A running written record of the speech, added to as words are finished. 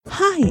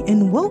Hi,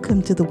 and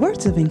welcome to the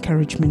Words of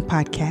Encouragement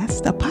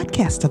podcast, a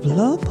podcast of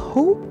love,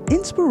 hope,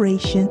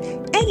 inspiration,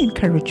 and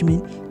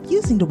encouragement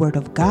using the Word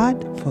of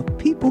God for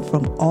people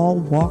from all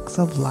walks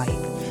of life.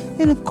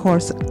 And of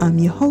course, I'm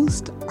your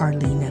host,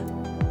 Arlena.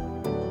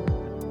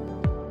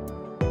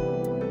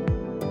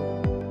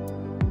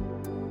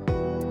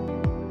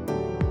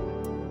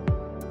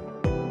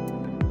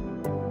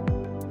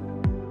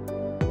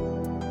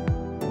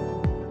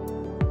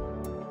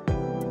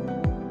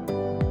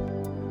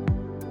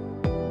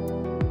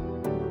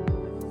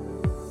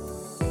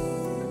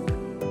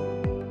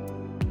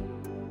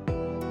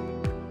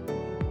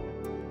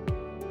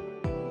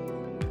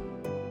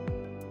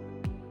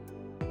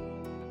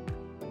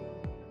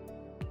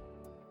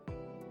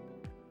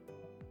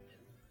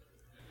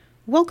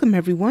 Welcome,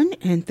 everyone,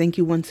 and thank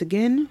you once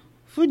again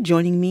for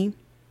joining me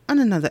on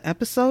another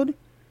episode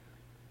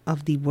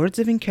of the Words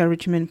of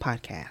Encouragement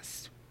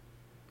podcast.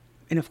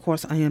 And of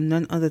course, I am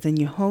none other than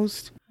your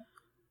host,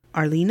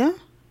 Arlena.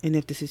 And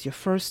if this is your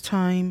first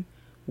time,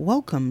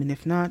 welcome. And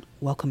if not,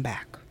 welcome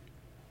back.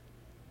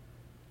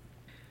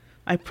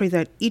 I pray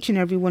that each and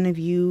every one of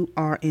you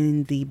are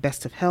in the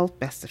best of health,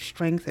 best of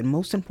strength, and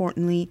most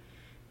importantly,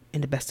 in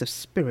the best of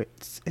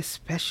spirits,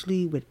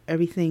 especially with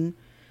everything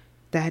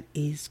that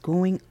is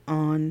going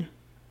on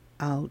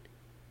out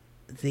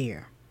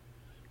there.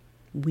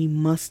 We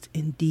must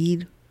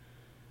indeed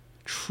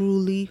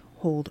truly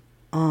hold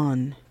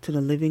on to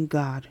the living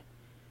God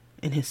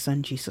and His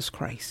Son, Jesus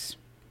Christ.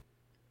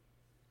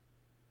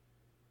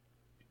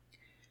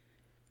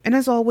 And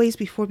as always,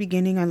 before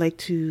beginning, I like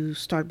to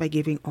start by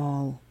giving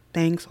all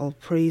thanks, all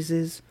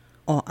praises,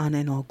 all honor,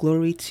 and all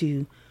glory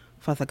to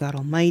Father God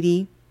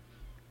Almighty,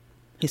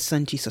 His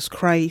Son, Jesus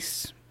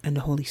Christ, and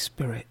the Holy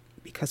Spirit.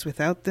 Because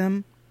without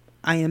them,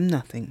 I am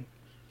nothing.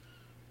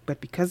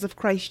 But because of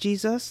Christ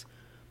Jesus,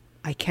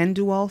 I can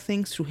do all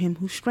things through Him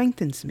who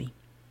strengthens me,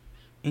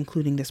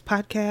 including this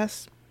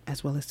podcast,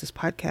 as well as this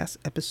podcast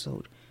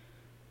episode,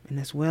 and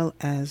as well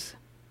as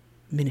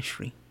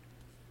ministry.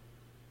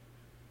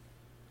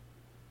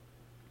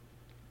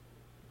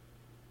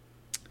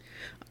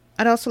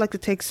 I'd also like to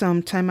take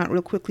some time out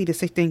real quickly to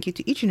say thank you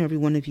to each and every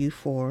one of you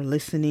for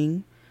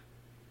listening,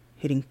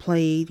 hitting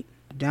play,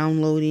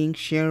 downloading,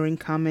 sharing,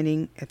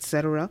 commenting,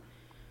 etc.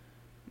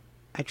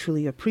 I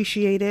truly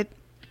appreciate it.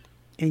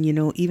 And,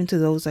 even to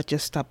those that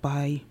just stop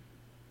by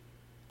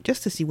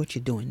just to see what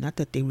you're doing. Not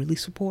that they really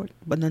support,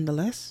 but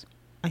nonetheless,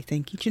 I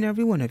thank each and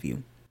every one of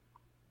you.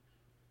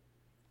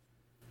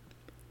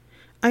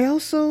 I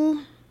also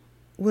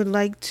would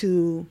like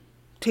to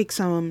take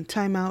some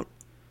time out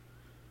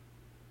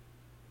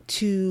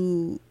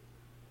to,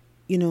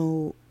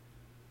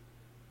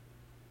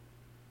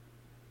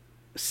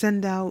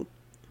 send out,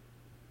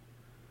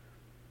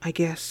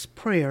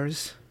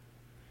 prayers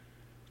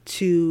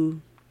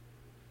to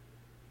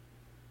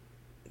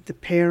the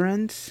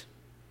parents,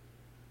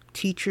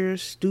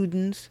 teachers,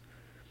 students,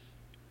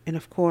 and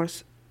of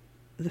course,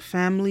 the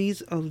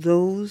families of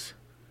those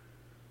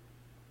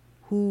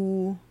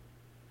who,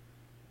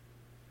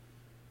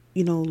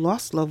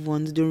 lost loved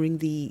ones during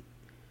the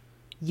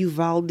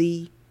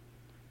Uvalde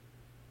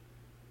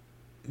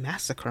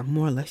massacre,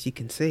 more or less you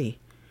can say,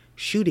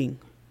 shooting.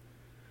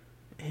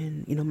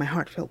 And, my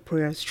heartfelt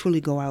prayers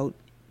truly go out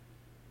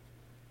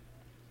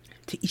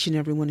to each and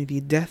every one of you.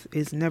 Death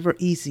is never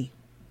easy.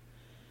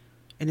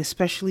 And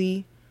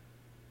especially,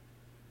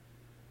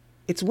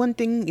 it's one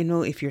thing,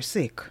 if you're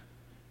sick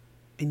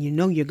and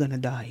you're going to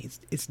die,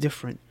 it's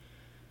different.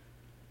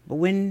 But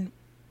when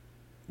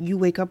you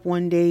wake up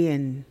one day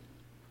and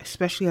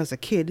especially as a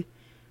kid,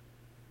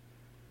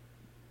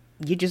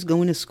 you're just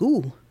going to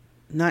school,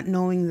 not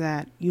knowing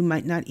that you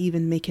might not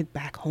even make it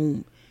back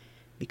home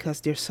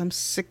because there's some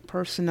sick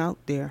person out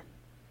there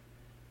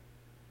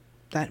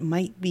that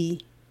might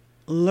be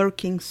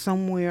lurking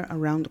somewhere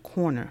around the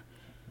corner,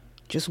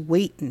 just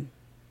waiting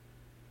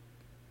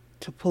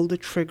to pull the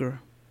trigger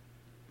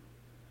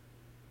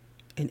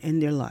and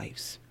end their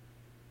lives.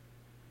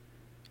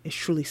 It's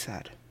truly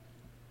sad.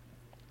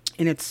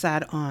 And it's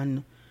sad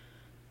on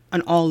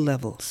all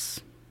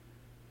levels.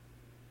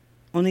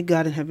 Only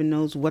God in heaven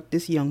knows what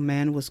this young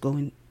man was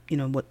going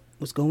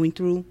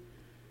through.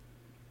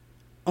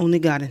 Only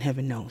God in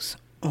heaven knows.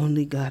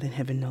 Only God in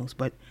heaven knows.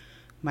 But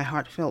my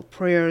heartfelt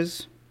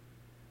prayers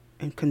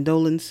and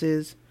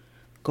condolences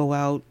go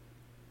out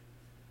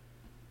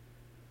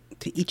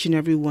to each and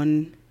every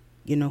one,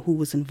 who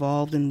was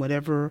involved in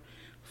whatever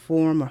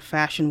form or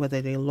fashion,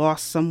 whether they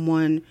lost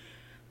someone,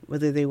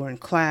 whether they were in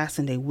class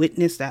and they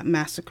witnessed that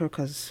massacre.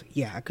 Because,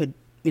 I could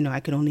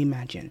only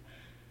imagine.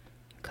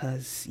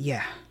 Because,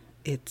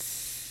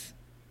 there's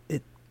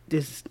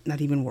not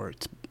even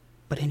words.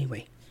 But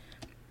anyway,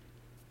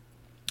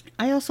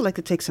 I also like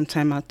to take some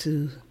time out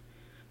to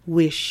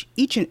wish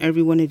each and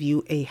every one of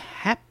you a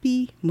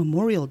happy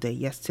Memorial Day.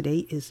 Yes,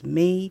 today is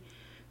May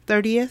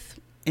 30th,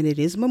 and it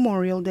is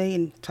Memorial Day,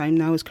 and time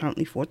now is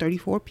currently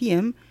 4:34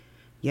 p.m.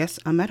 Yes,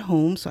 I'm at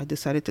home, so I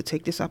decided to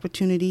take this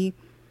opportunity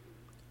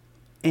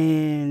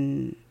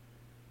and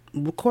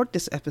record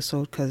this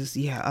episode because,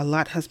 a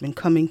lot has been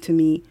coming to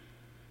me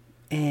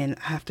and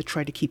I have to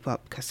try to keep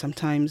up because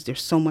sometimes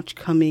there's so much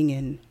coming,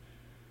 and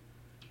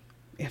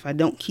if I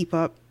don't keep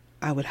up,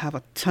 I would have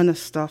a ton of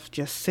stuff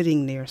just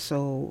sitting there.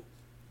 So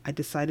I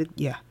decided,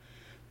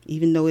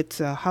 even though it's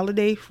a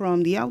holiday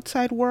from the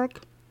outside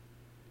work,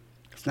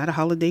 it's not a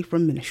holiday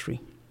from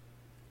ministry.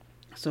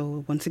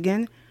 So once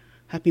again,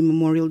 happy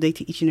Memorial Day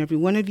to each and every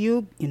one of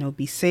you.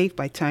 Be safe.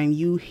 By the time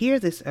you hear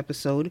this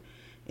episode,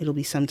 it'll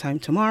be sometime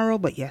tomorrow.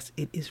 But yes,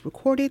 it is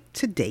recorded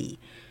today.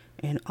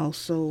 And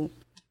also,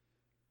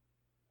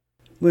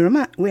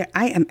 where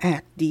I am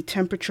at, the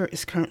temperature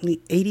is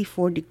currently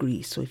 84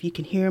 degrees. So if you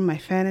can hear my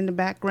fan in the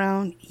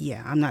background,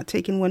 I'm not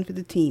taking one for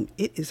the team.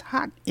 It is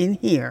hot in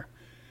here.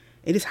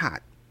 It is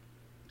hot.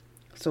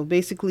 So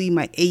basically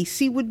my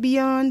AC would be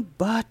on,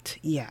 but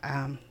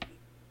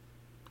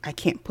I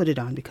can't put it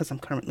on because I'm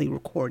currently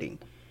recording.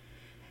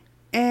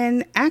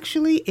 And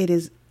actually it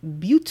is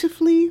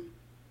beautifully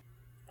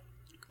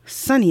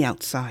sunny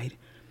outside.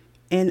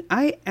 And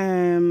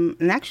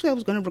actually I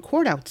was going to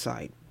record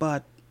outside,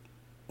 but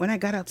when I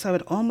got outside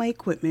with all my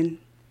equipment,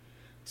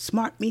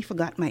 smart me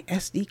forgot my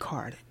SD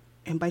card.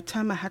 And by the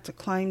time I had to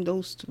climb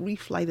those 3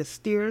 flight of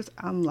stairs,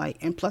 I'm like,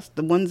 and plus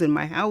the ones in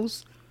my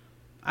house,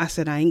 I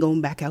said, I ain't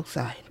going back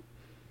outside.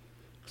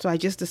 So I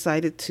just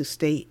decided to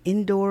stay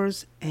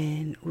indoors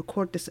and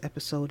record this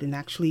episode. And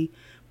actually,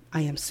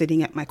 I am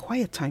sitting at my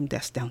quiet time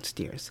desk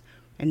downstairs.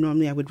 And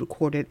normally I would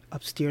record it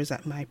upstairs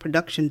at my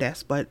production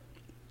desk, but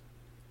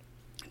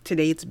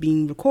today it's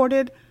being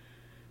recorded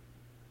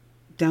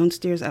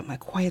downstairs at my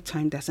quiet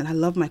time desk. And I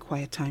love my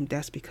quiet time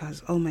desk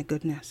because, oh my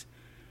goodness,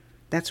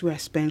 that's where I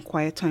spend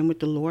quiet time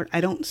with the Lord.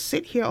 I don't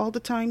sit here all the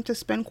time to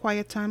spend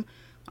quiet time.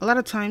 A lot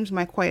of times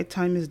my quiet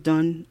time is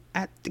done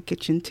at the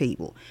kitchen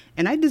table.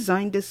 And I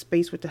designed this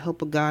space with the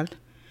help of God.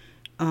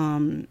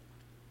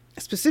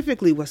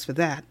 Specifically was for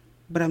that.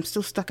 But I'm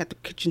still stuck at the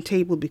kitchen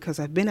table because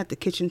I've been at the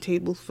kitchen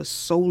table for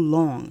so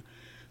long.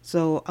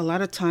 So a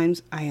lot of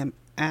times I am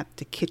at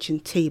the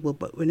kitchen table.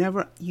 But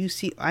whenever you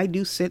see, I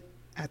do sit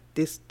at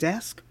this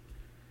desk.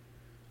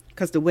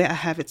 Because the way I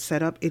have it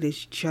set up, it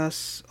is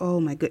just, oh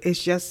my God.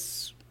 It's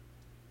just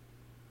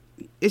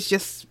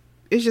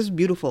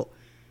beautiful.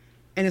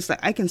 And it's like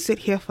I can sit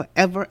here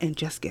forever and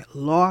just get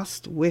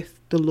lost with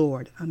the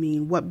Lord. I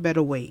mean, what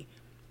better way?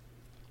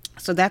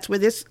 So that's where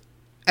this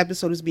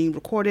episode is being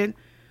recorded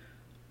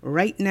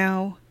right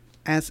now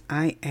as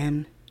I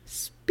am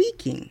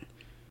speaking.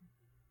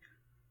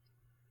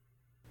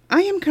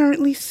 I am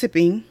currently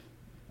sipping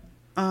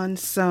on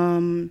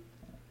some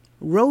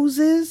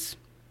roses,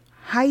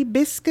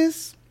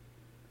 hibiscus,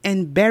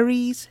 and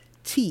berries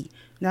tea.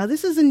 Now,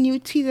 this is a new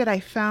tea that I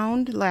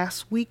found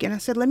last week, and I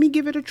said, let me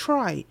give it a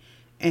try.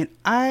 And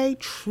I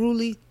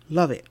truly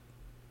love it.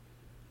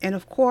 And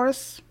of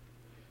course,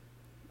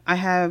 I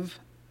have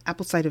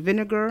apple cider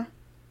vinegar,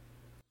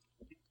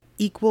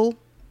 equal,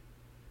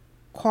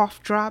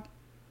 cough drop,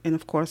 and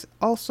of course,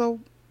 also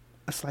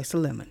a slice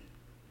of lemon.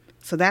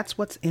 So that's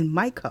what's in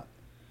my cup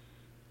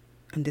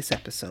in this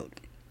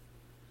episode.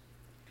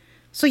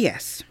 So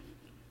yes,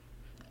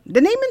 the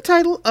name and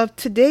title of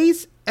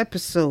today's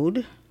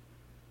episode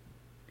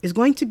is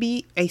going to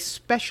be a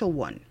special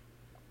one.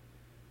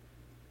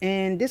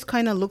 And this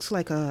kind of looks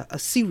like a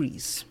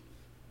series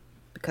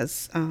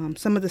because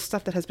some of the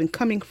stuff that has been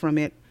coming from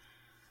it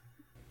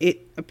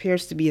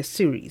appears to be a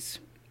series.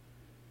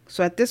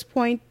 So at this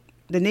point,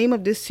 the name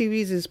of this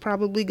series is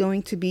probably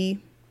going to be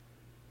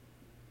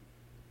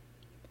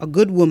A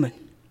Good Woman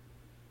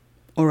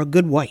or A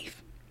Good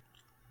Wife.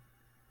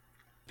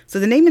 So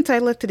the name and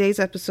title of today's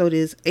episode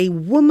is A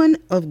Woman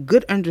of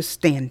Good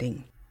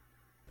Understanding.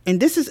 And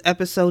this is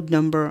episode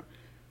number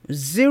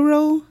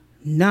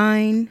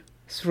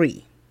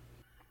 093.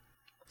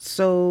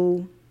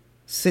 So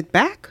sit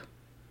back,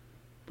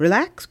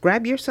 relax,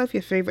 grab yourself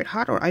your favorite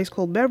hot or ice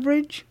cold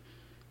beverage.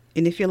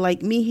 And if you're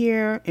like me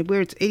here and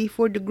where it's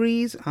 84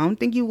 degrees, I don't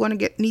think you want to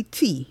get any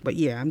tea. But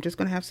I'm just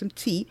going to have some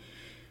tea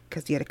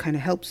because it kind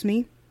of helps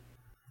me.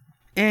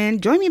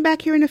 And join me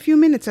back here in a few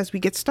minutes as we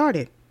get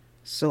started.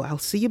 So I'll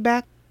see you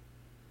back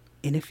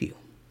in a few.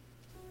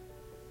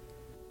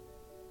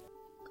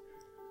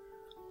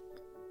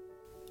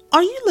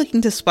 Are you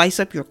looking to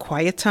spice up your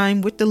quiet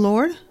time with the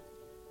Lord?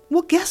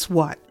 Well, guess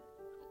what?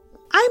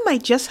 I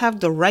might just have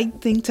the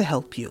right thing to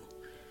help you.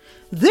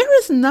 There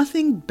is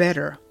nothing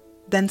better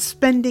than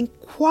spending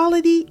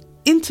quality,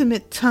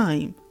 intimate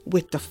time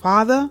with the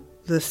Father,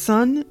 the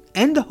Son,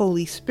 and the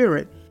Holy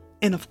Spirit,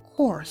 and of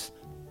course,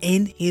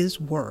 in His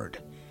Word.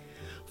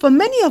 For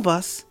many of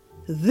us,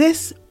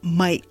 this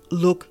might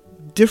look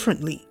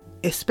differently,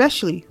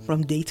 especially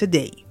from day to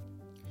day.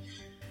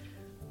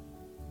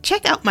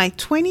 Check out my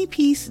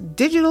 20-piece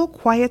digital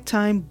quiet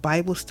time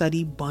Bible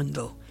study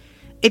bundle.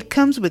 It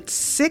comes with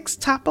 6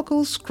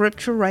 topical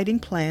scripture writing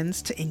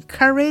plans to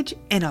encourage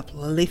and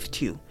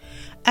uplift you,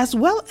 as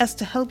well as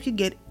to help you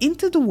get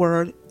into the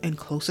Word and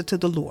closer to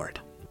the Lord.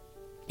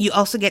 You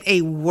also get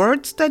a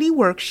word study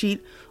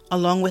worksheet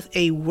along with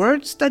a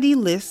word study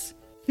list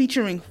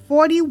featuring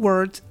 40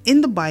 words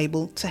in the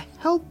Bible to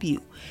help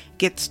you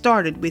get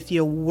started with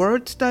your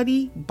word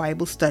study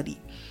Bible study.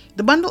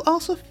 The bundle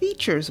also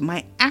features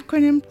my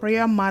acronym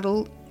prayer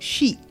model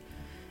sheet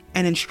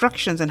and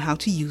instructions on how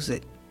to use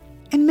it,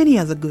 and many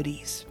other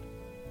goodies.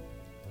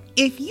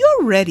 If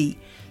you're ready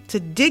to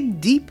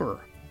dig deeper,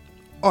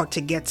 or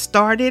to get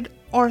started,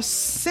 or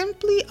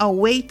simply a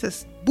way to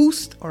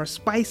boost or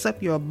spice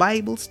up your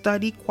Bible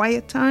study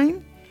quiet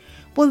time,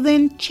 well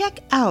then check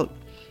out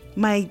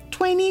my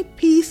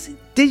 20-piece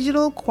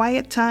digital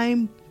quiet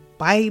time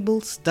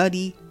Bible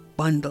study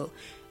bundle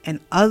and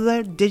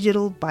other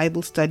digital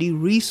Bible study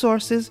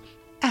resources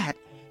at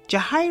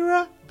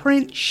Jahira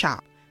Print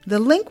Shop. The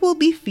link will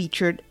be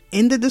featured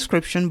in the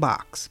description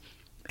box.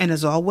 And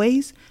as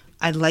always,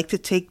 I'd like to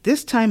take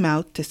this time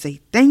out to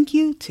say thank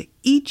you to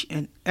each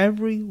and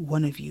every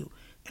one of you.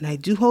 And I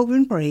do hope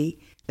and pray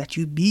that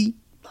you be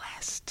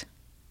blessed.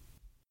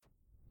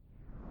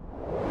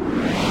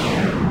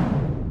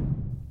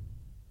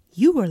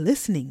 You are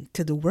listening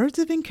to the Words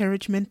of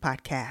Encouragement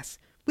podcast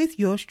with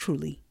yours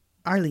truly,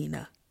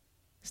 Arlena.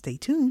 Stay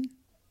tuned.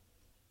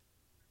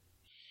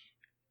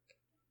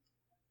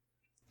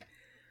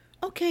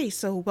 Okay,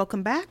 so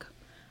welcome back.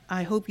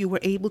 I hope you were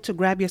able to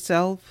grab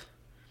yourself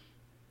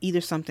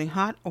either something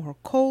hot or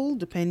cold,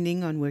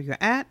 depending on where you're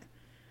at.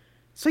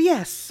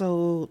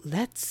 So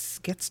let's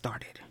get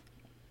started.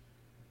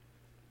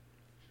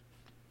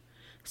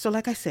 So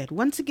like I said,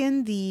 once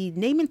again, the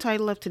name and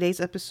title of today's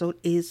episode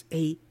is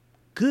A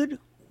Good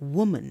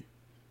Woman,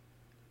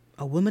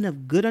 a woman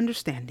of good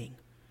understanding.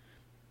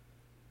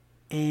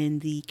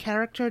 And the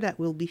character that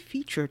will be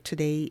featured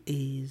today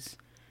is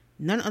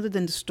none other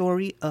than the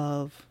story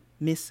of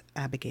Miss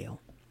Abigail.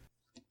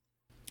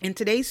 And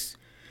today's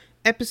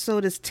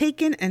episode is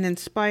taken and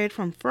inspired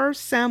from 1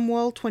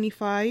 Samuel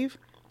 25,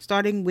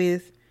 starting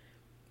with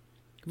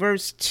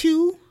verse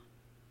 2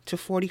 to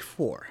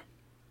 44.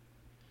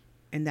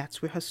 And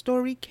that's where her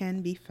story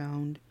can be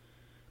found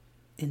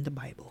in the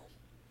Bible.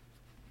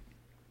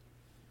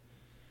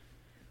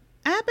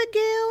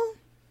 Abigail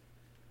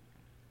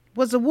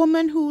was a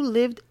woman who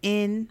lived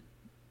in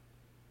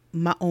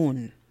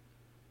Maon.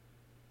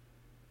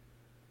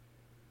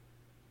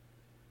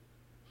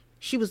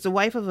 She was the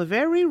wife of a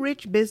very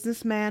rich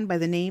businessman by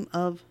the name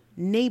of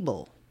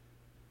Nabal.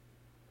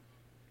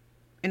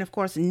 And of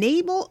course,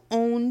 Nabal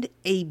owned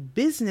a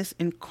business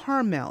in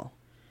Carmel.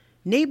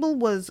 Nabal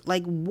was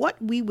like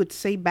what we would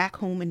say back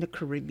home in the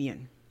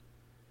Caribbean.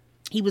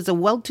 He was a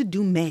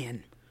well-to-do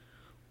man,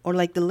 or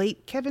like the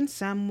late Kevin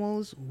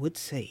Samuels would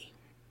say,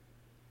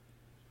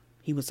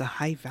 he was a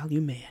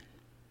high-value man.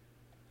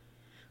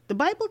 The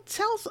Bible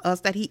tells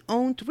us that he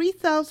owned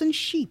 3,000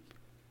 sheep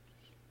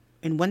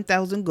and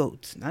 1,000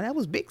 goats. Now that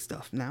was big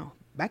stuff. Now,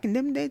 back in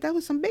them days, that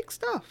was some big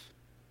stuff.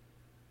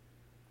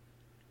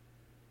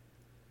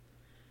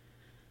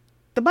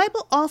 The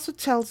Bible also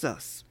tells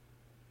us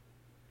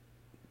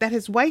that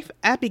his wife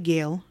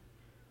Abigail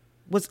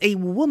was a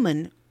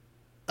woman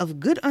of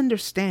good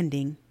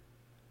understanding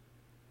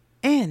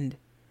and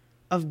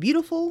of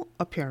beautiful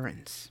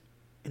appearance.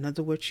 In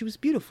other words, she was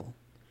beautiful.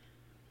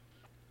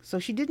 So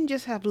she didn't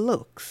just have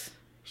looks.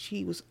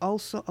 She was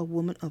also a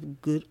woman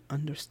of good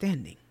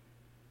understanding.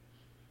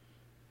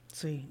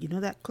 So,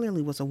 that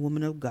clearly was a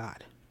woman of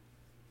God.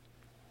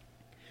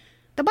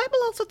 The Bible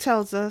also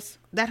tells us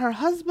that her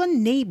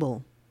husband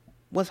Nabal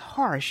was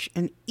harsh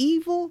and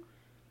evil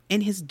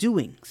in his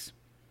doings.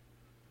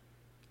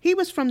 He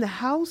was from the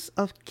house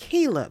of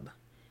Caleb.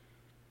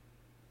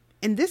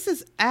 And this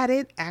is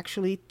added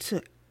actually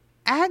to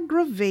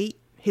aggravate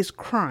his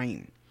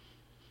crime,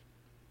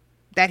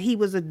 that he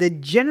was a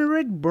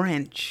degenerate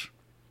branch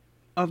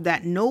of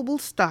that noble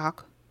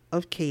stock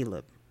of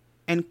Caleb,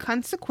 and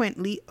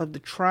consequently of the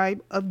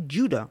tribe of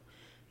Judah,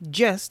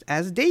 just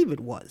as David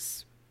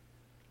was.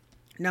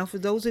 Now, for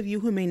those of you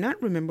who may not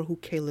remember who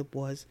Caleb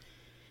was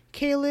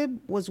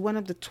one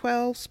of the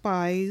 12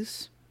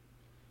 spies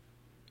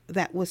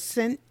that was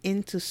sent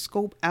in to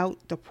scope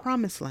out the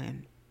promised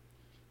land.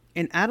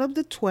 And out of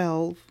the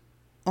 12,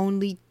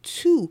 only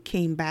 2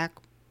 came back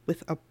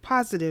with a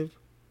positive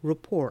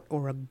report,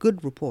 or a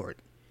good report.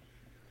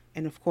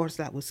 And of course,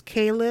 that was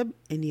Caleb,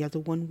 and the other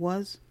one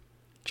was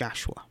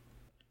Joshua.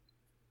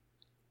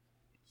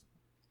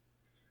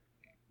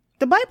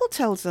 The Bible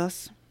tells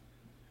us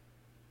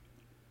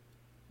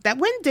that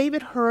when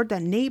David heard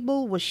that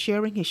Nabal was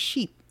shearing his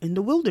sheep in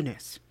the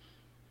wilderness,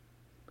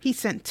 he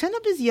sent 10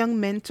 of his young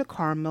men to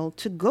Carmel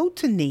to go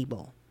to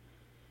Nabal.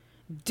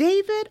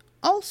 David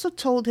also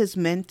told his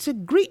men to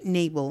greet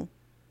Nabal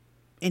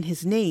in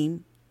his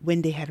name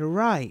when they had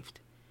arrived,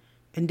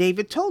 and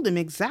David told them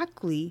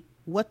exactly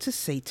what to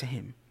say to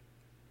him.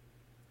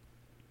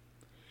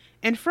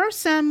 In 1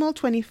 Samuel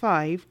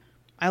 25,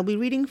 I'll be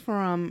reading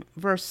from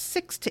verse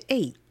 6 to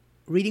 8,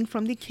 reading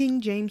from the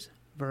King James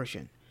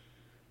Version.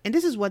 And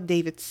this is what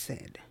David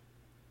said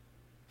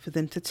for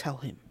them to tell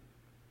him.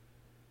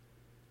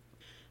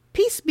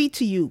 Peace be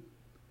to you,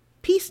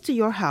 peace to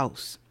your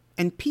house,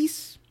 and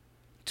peace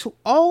to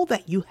all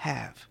that you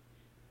have.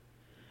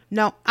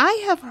 Now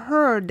I have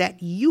heard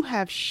that you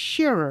have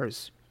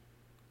shearers.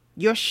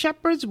 Your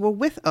shepherds were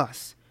with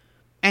us,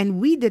 and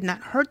we did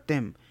not hurt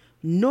them,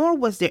 nor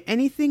was there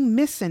anything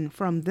missing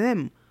from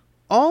them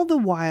all the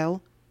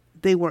while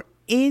they were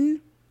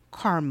in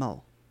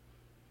Carmel.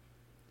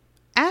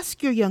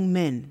 Ask your young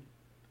men,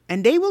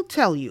 and they will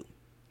tell you.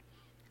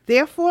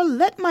 Therefore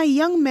let my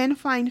young men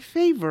find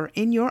favor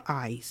in your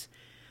eyes,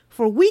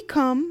 for we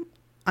come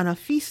on a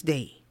feast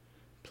day.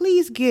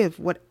 Please give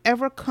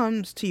whatever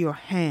comes to your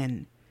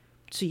hand,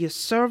 to your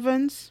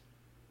servants,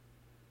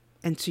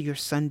 and to your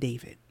son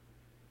David.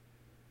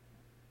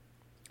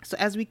 So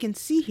as we can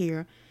see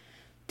here,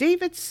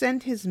 David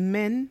sent his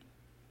men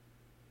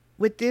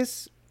with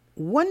this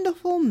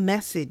wonderful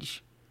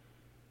message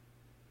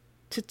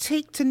to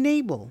take to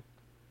Nabal.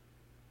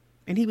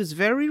 And he was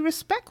very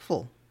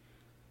respectful,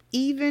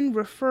 even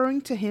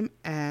referring to him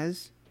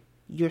as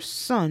your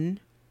son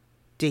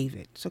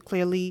David. So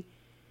clearly,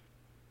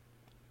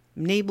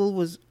 Nabal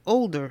was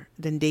older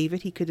than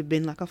David. He could have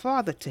been like a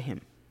father to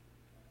him,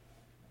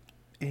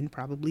 and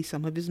probably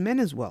some of his men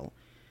as well.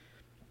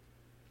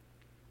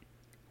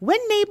 When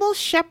Nabal's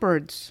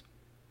shepherds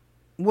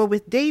were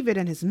with David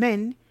and his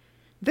men,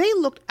 they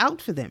looked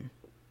out for them.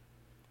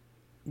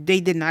 They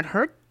did not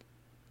hurt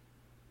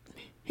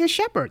his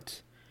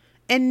shepherds,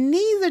 and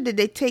neither did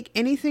they take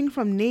anything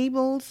from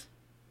Nabal's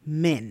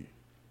men.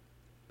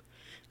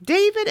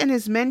 David and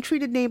his men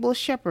treated Nabal's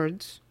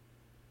shepherds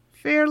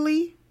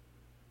fairly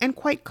and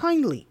quite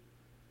kindly.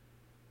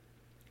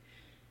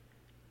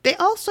 They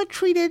also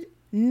treated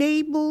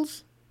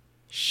Nabal's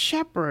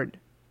shepherd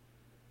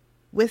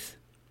with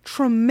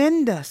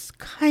tremendous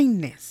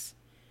kindness.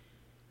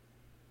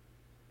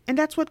 And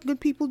that's what good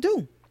people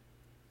do,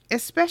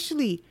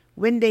 especially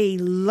when they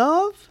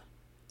love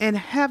and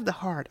have the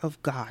heart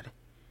of God.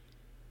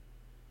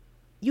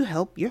 You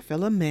help your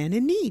fellow man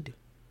in need,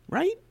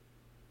 right?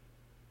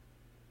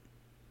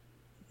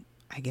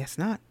 I guess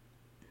not.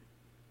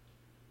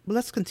 But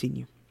let's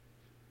continue.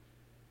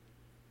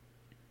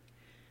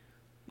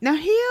 Now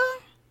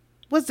here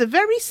was the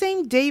very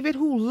same David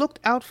who looked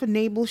out for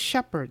Nabal's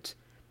shepherds,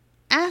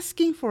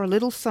 asking for a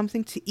little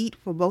something to eat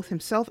for both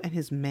himself and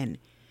his men.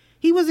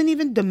 He wasn't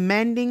even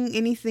demanding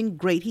anything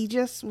great. He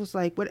just was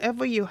like,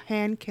 whatever your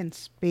hand can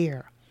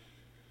spare,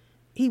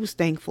 he was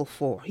thankful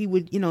for.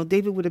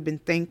 David would have been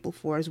thankful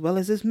for, as well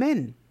as his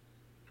men.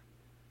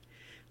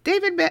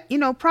 David,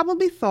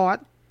 probably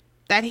thought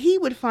that he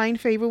would find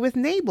favor with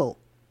Nabal,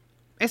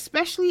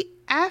 especially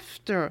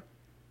after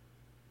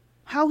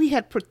how he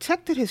had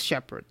protected his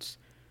shepherds.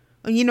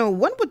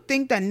 One would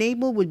think that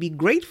Nabal would be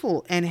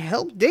grateful and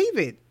help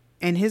David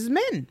and his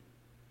men.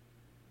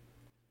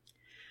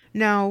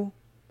 Now,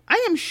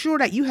 I am sure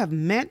that you have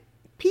met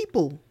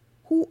people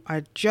who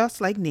are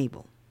just like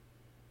Nabal,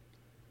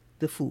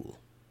 the fool.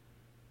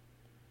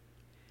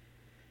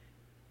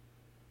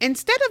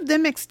 Instead of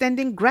them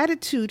extending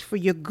gratitude for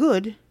your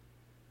good,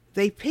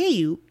 they pay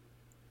you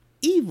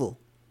evil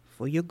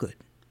for your good.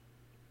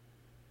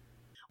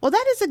 Well,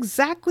 that is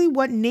exactly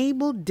what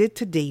Nabal did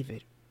to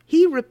David.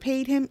 He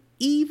repaid him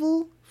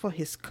evil for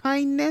his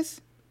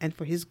kindness and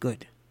for his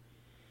good.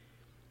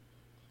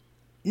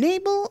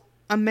 Nabal,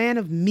 a man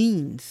of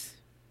means,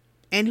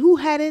 and who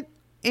had it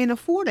in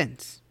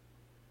affordance,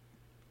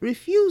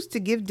 refused to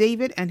give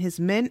David and his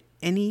men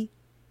any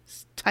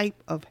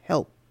type of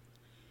help.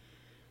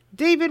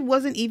 David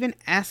wasn't even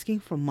asking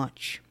for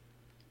much,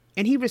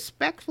 and he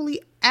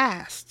respectfully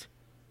asked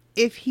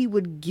if he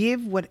would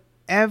give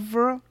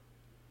whatever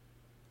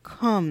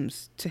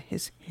comes to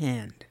his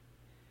hand.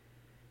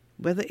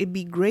 Whether it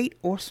be great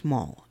or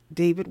small,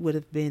 David would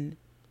have been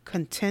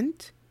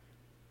content,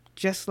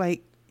 just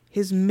like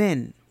his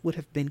men would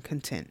have been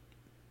content.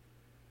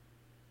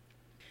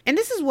 And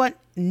this is what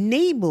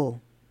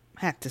Nabal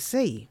had to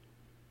say.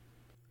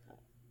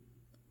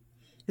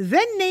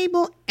 Then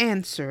Nabal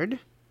answered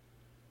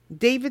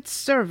David's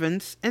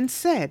servants and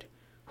said,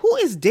 "Who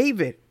is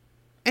David,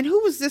 and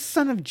who is this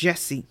son of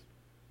Jesse?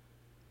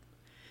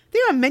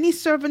 There are many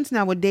servants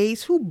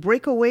nowadays who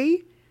break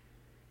away,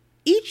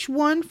 each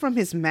one from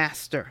his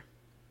master.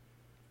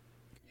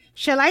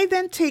 Shall I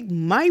then take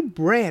my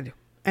bread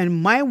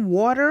and my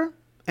water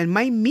and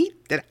my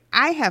meat that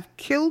I have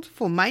killed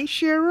for my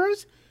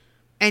shearers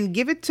and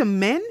give it to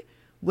men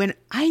when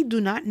I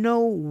do not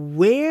know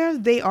where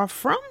they are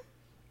from?"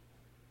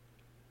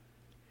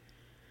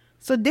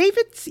 So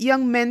David's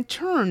young men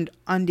turned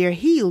on their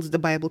heels, the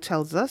Bible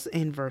tells us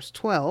in verse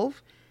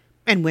 12,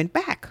 and went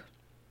back.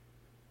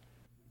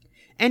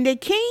 And they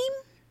came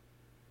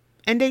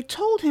and they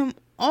told him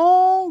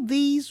all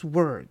these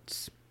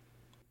words.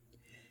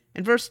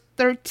 In verse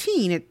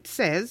 13 it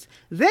says,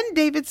 "Then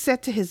David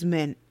said to his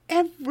men,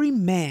 every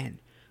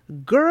man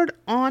gird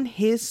on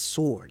his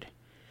sword."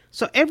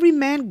 So every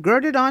man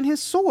girded on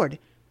his sword,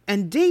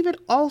 and David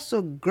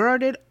also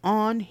girded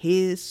on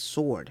his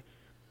sword.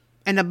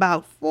 And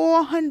about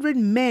 400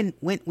 men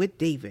went with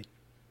David,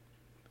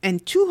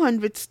 and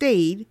 200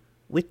 stayed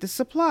with the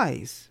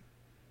supplies.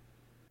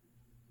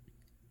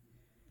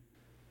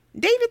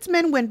 David's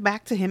men went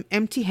back to him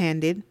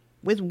empty-handed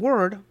with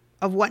word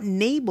of what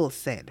Nabal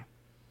said.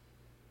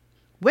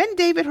 When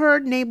David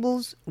heard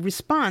Nabal's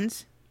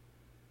response,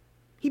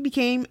 he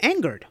became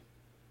angered,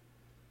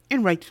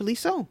 and rightfully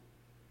so.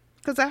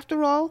 Because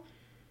after all,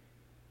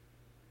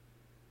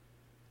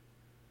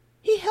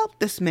 he helped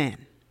this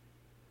man.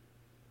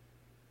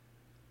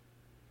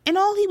 And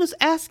all he was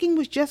asking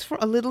was just for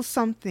a little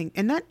something,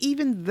 and not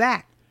even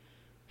that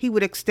he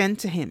would extend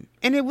to him.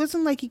 And it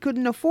wasn't like he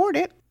couldn't afford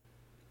it.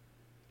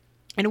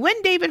 And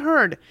when David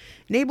heard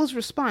Nabal's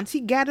response,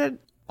 he gathered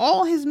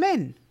all his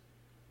men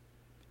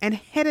and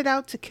headed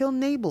out to kill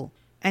Nabal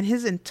and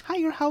his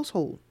entire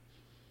household.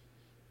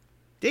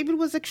 David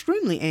was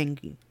extremely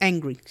angry.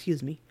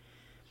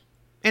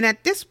 And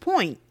at this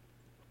point,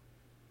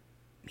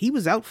 he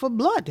was out for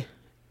blood.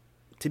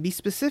 To be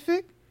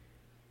specific,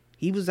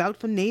 he was out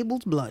for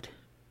Nabal's blood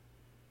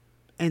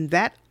and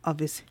that of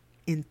his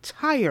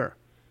entire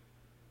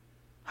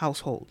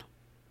household.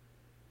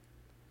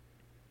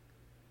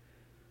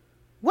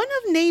 One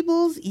of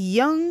Nabal's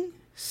young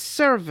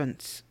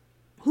servants,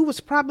 who was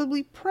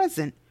probably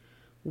present,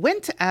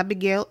 went to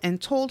Abigail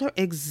and told her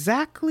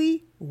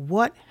exactly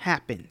what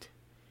happened.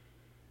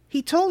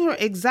 He told her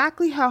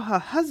exactly how her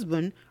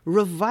husband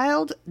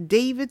reviled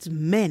David's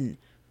men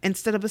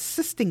instead of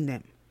assisting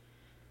them.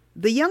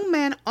 The young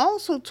man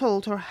also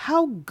told her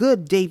how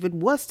good David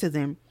was to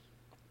them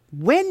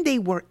when they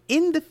were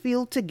in the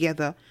field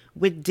together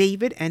with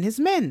David and his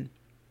men.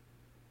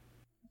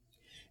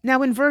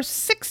 Now in verse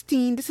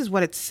 16, this is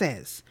what it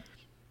says.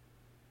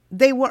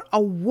 They were a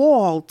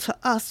wall to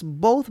us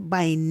both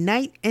by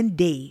night and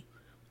day,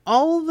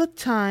 all the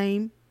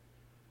time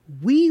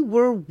we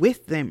were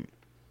with them,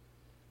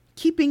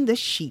 keeping the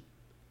sheep.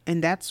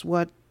 And that's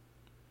what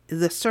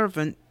the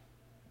servant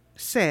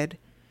said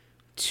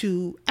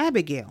to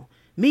Abigail,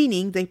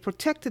 meaning they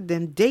protected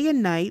them day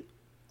and night,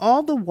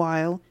 all the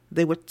while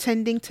they were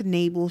tending to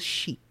Nabal's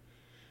sheep.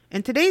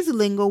 In today's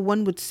lingo,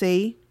 one would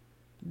say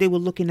they were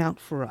looking out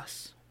for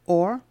us,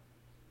 or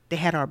they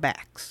had our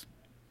backs.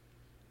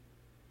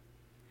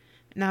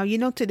 Now, you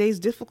know, today's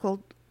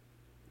difficult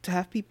to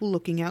have people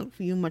looking out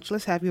for you, much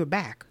less have your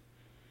back.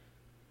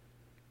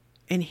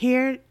 And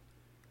here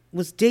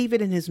was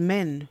David and his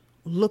men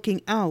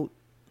looking out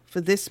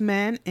for this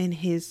man and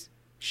his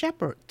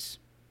shepherds.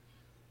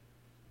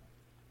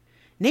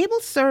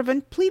 Nabal's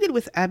servant pleaded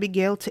with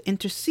Abigail to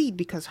intercede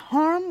because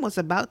harm was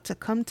about to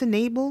come to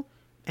Nabal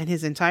and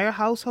his entire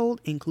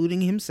household, including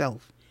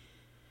himself.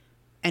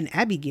 And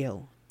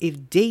Abigail,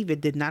 if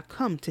David did not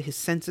come to his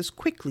senses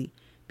quickly,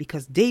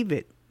 because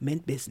David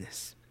meant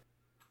business.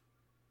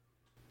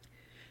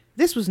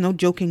 This was no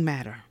joking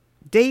matter.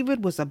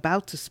 David was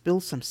about to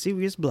spill some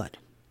serious blood.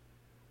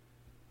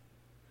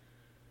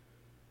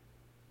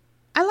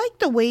 I like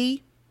the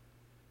way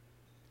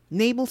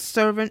Nabal's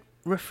servant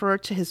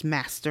referred to his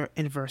master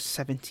in verse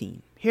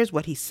 17. Here's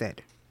what he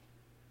said.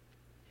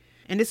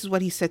 And this is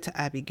what he said to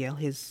Abigail,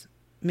 his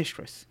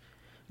mistress.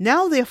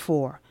 Now,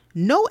 therefore,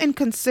 know and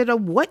consider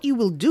what you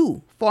will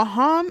do, for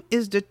harm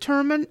is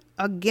determined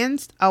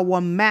against our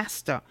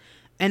master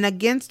and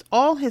against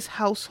all his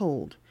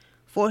household,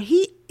 for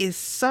he is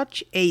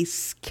such a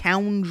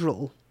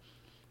scoundrel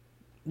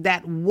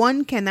that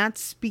one cannot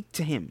speak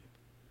to him.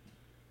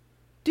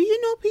 Do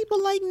you know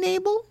people like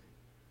Nabal?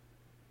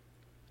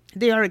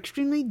 They are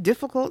extremely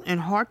difficult and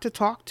hard to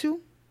talk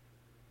to.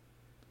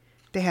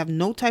 They have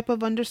no type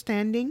of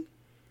understanding.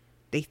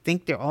 They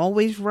think they're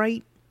always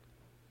right.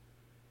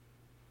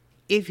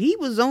 If he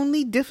was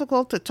only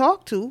difficult to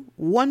talk to,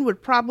 one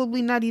would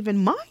probably not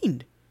even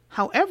mind.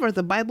 However,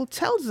 the Bible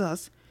tells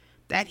us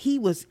that he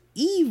was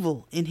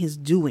evil in his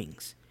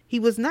doings. He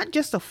was not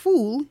just a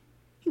fool,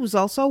 he was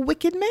also a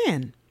wicked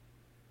man.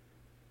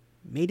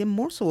 Made him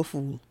more so a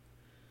fool.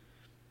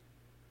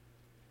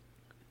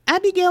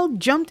 Abigail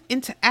jumped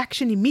into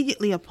action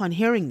immediately upon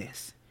hearing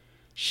this.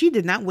 She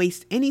did not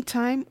waste any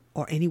time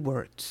or any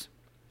words.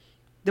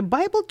 The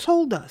Bible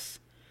told us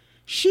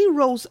she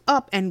rose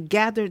up and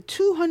gathered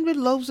 200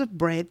 loaves of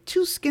bread,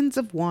 2 skins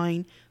of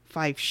wine,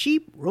 5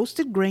 sheep,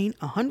 roasted grain,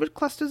 100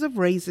 clusters of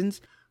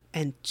raisins,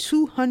 and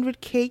 200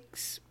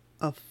 cakes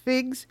of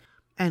figs,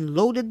 and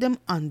loaded them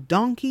on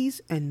donkeys,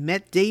 and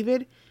met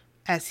David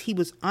as he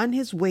was on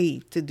his way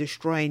to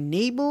destroy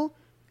Nabal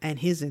and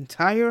his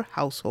entire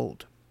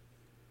household.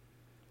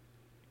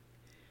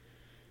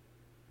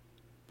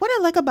 What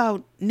I like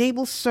about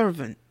Nabal's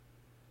servant,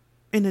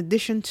 in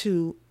addition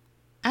to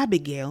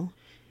Abigail,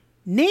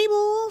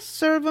 Nabal's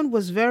servant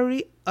was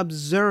very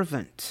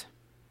observant.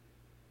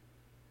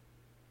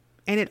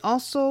 And it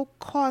also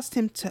caused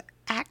him to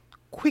act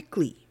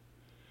quickly.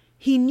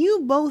 He knew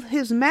both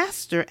his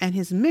master and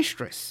his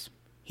mistress.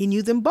 He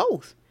knew them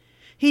both.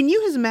 He knew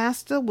his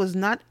master was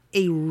not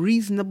a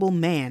reasonable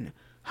man.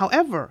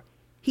 However,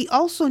 he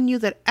also knew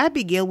that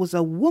Abigail was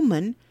a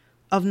woman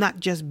of not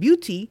just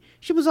beauty,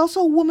 she was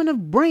also a woman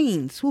of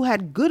brains who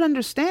had good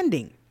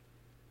understanding.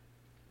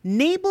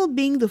 Nabal,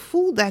 being the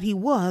fool that he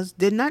was,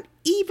 did not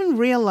even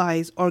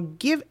realize or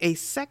give a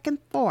second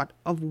thought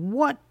of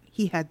what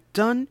he had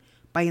done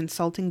by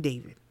insulting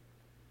David,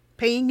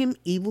 paying him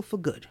evil for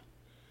good.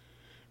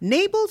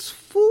 Nabal's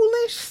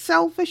foolish,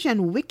 selfish,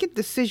 and wicked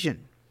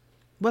decision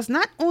was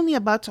not only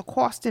about to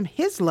cost him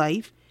his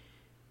life,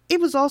 it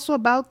was also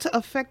about to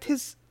affect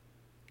his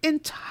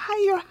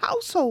entire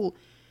household,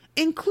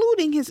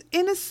 including his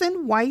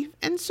innocent wife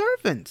and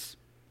servants.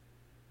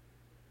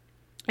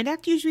 And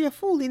that's usually a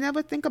fool. They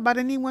never think about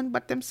anyone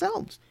but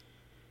themselves.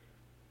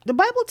 The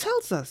Bible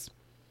tells us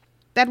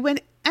that when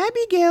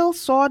Abigail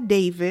saw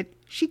David,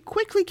 she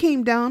quickly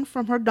came down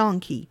from her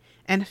donkey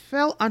and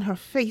fell on her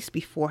face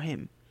before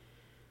him.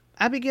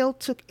 Abigail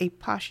took a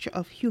posture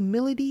of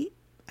humility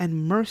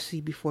and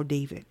mercy before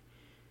David.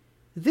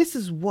 This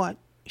is what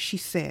she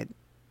said,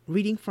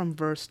 reading from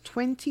verse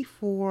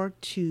 24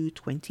 to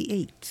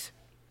 28.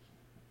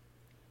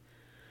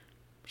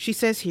 She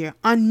says here,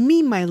 "On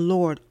me, my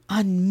Lord,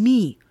 on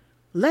me,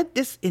 let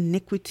this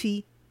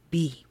iniquity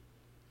be.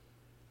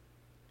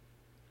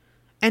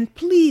 And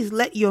please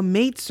let your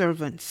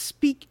maidservant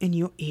speak in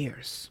your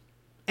ears,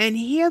 and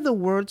hear the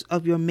words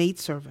of your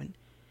maidservant.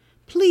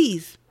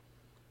 Please,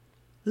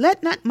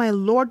 let not my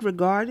Lord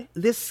regard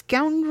this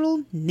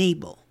scoundrel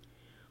Nabal,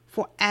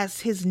 for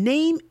as his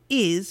name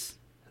is,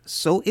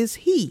 so is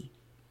he.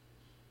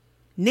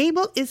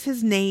 Nabal is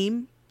his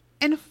name,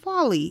 and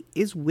folly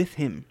is with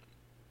him.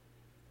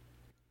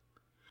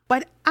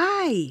 But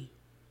I,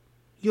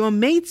 your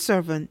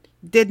maidservant,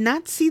 did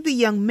not see the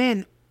young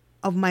men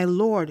of my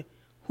Lord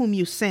whom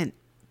you sent.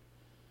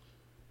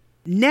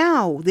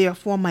 Now,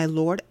 therefore, my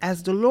Lord,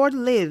 as the Lord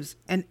lives,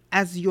 and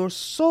as your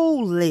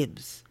soul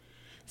lives,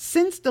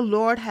 since the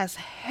Lord has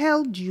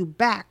held you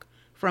back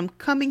from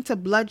coming to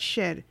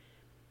bloodshed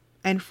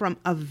and from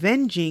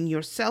avenging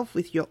yourself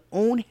with your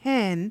own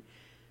hand,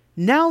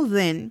 now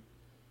then,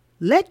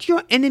 let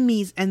your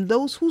enemies and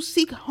those who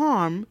seek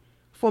harm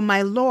for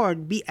my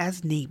Lord be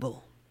as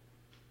Nabal.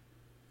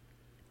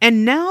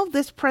 And now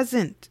this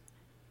present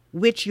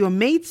which your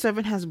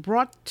maidservant has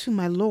brought to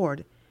my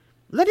Lord,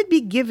 let it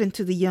be given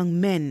to the young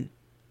men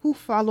who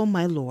follow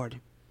my Lord.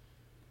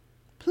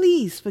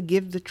 Please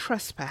forgive the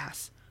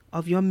trespass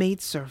of your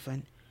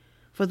maidservant,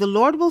 for the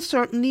Lord will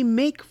certainly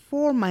make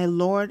for my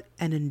Lord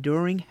an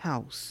enduring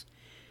house,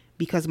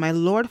 because my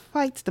Lord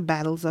fights the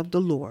battles of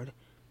the Lord,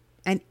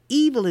 and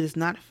evil is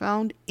not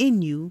found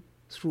in you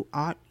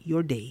throughout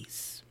your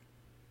days."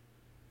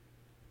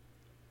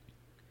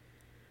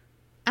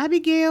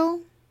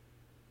 Abigail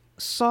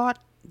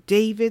sought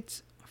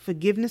David's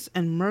forgiveness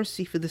and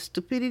mercy for the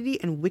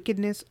stupidity and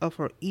wickedness of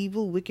her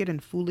evil, wicked,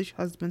 and foolish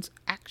husband's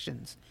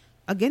actions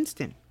against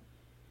him.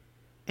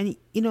 And,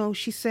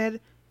 she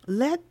said,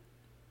 let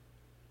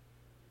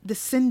the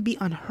sin be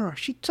on her.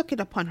 She took it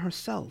upon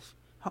herself,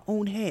 her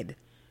own head.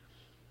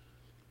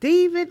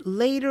 David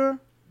later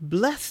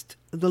blessed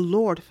the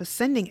Lord for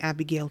sending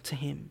Abigail to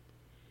him,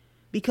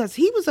 because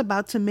he was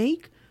about to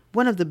make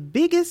one of the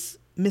biggest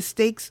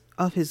mistakes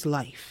of his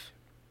life.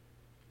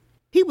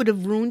 He would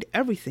have ruined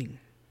everything,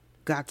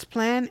 God's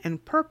plan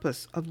and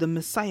purpose of the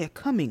Messiah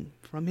coming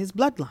from his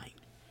bloodline.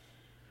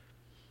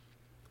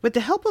 With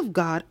the help of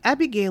God,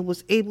 Abigail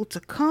was able to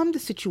calm the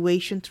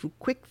situation through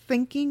quick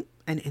thinking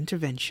and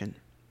intervention.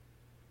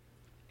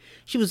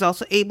 She was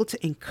also able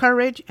to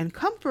encourage and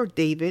comfort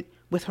David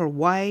with her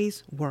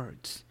wise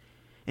words.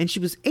 And she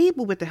was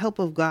able, with the help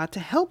of God, to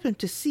help him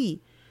to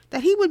see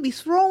that he would be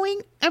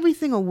throwing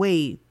everything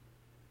away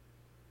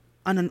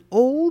on an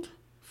old,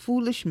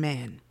 foolish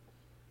man.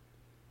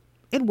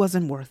 It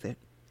wasn't worth it.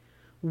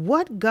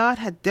 What God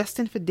had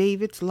destined for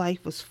David's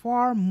life was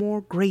far more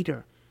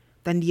greater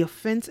than the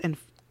offense and,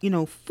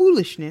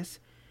 foolishness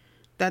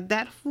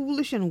that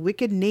foolish and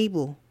wicked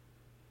Nabal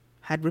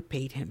had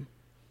repaid him.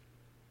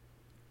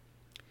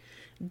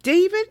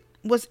 David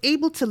was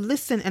able to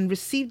listen and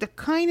receive the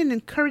kind and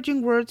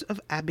encouraging words of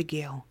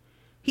Abigail.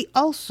 He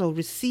also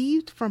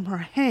received from her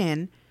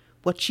hand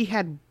what she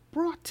had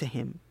brought to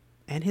him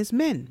and his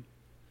men.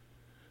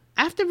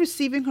 After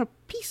receiving her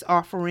peace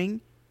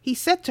offering, he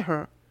said to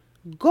her,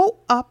 "Go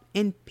up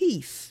in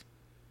peace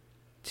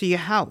to your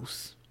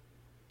house."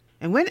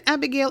 And when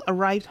Abigail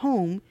arrived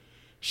home,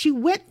 she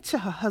went to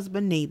her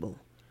husband Nabal,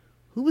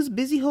 who was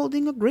busy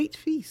holding a great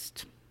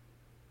feast.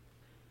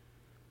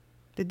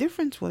 The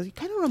difference was, it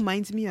kind of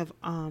reminds me of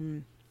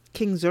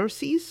King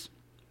Xerxes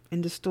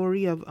in the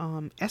story of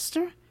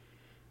Esther.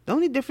 The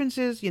only difference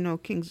is,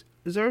 King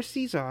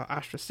Xerxes or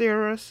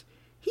Ahasuerus,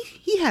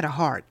 he had a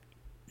heart.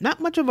 Not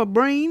much of a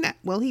brain.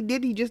 Well, he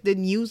did. He just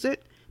didn't use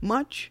it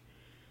much.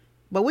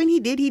 But when he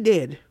did, he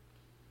did.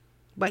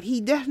 But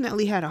he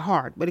definitely had a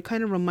heart. But it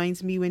kind of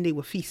reminds me when they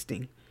were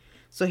feasting.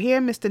 So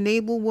here Mr.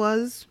 Nabal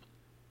was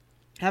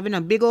having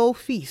a big old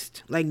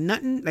feast. Like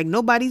nothing, like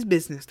nobody's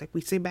business. Like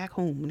we say back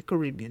home in the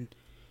Caribbean.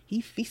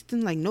 He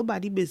feasting like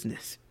nobody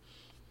business.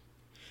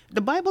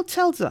 The Bible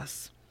tells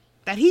us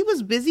that he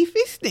was busy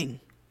feasting.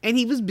 And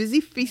he was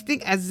busy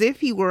feasting as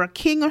if he were a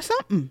king or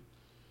something.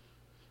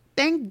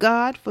 Thank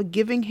God for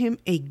giving him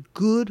a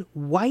good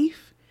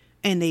wife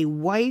and a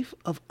wife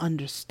of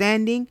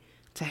understanding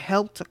to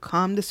help to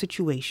calm the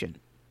situation.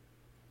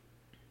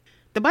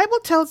 The Bible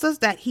tells us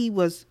that he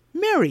was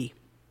merry.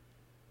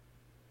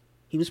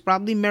 He was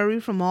probably merry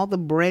from all the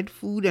bread,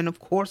 food, and of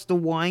course the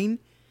wine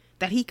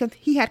that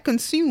he had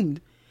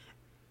consumed.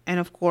 And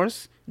of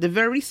course, the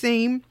very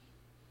same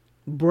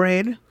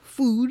bread,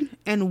 food,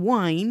 and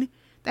wine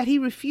that he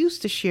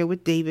refused to share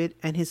with David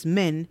and his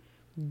men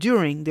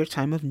during their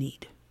time of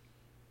need.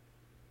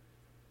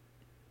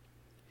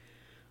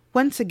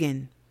 Once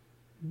again,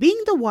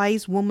 being the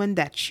wise woman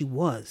that she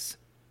was,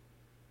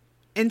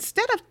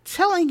 instead of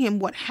telling him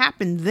what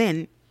happened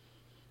then,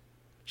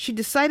 she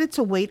decided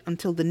to wait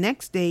until the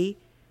next day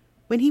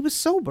when he was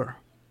sober.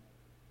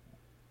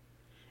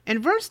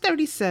 In verse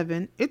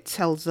 37, it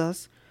tells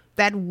us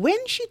that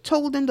when she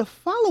told him the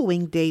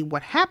following day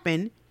what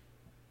happened,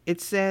 it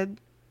said,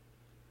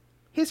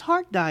 his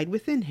heart died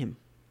within him,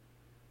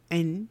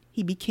 and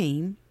he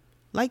became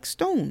like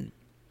stone.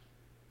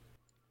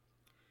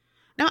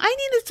 Now, I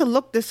needed to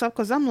look this up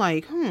because I'm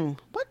like,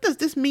 what does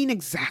this mean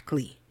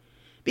exactly?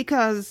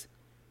 Because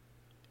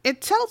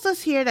it tells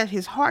us here that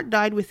his heart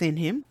died within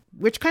him,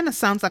 which kind of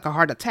sounds like a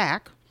heart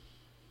attack.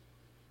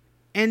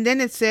 And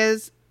then it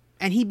says,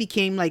 and he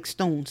became like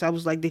stone. So I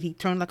was like, did he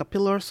turn like a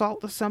pillar of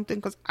salt or something?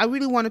 Because I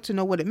really wanted to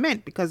know what it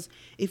meant. Because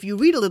if you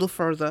read a little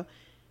further,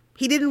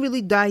 he didn't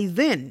really die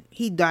then.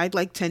 He died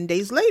like 10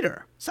 days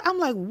later. So I'm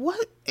like,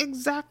 what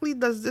exactly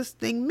does this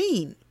thing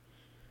mean?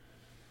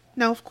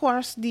 Now, of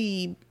course,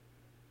 the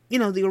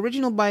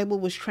original Bible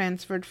was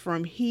transferred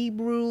from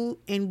Hebrew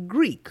and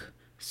Greek.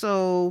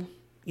 So,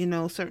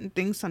 certain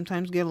things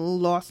sometimes get a little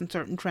lost in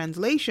certain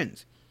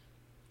translations.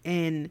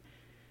 And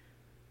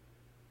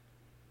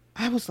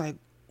I was like,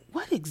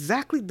 what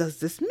exactly does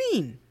this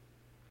mean?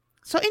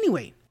 So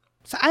anyway,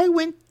 I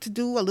went to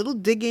do a little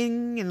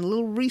digging and a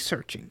little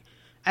researching,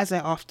 as I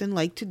often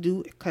like to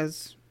do,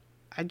 because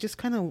I just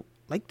kind of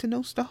like to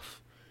know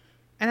stuff.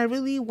 And I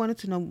really wanted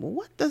to know, well,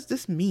 what does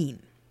this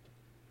mean?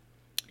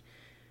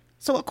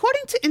 So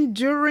according to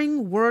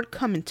Enduring Word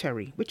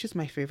Commentary, which is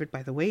my favorite,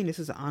 by the way, and this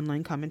is an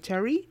online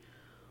commentary,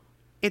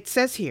 it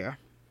says here,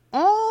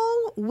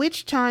 all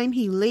which time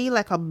he lay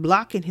like a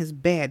block in his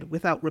bed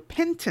without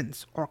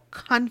repentance or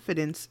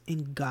confidence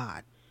in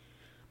God,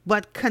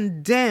 but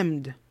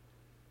condemned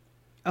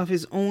of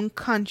his own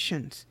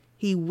conscience,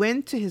 he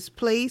went to his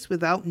place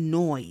without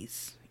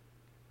noise.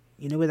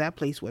 You know where that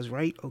place was,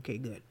 right? Okay,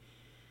 good.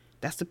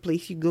 That's the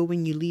place you go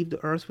when you leave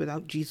the earth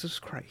without Jesus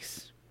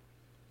Christ.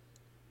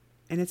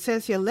 And it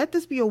says here, let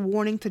this be a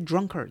warning to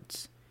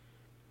drunkards.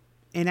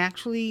 And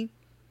actually,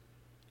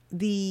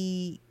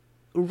 the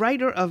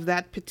writer of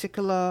that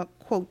particular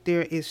quote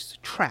there is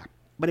Trapp,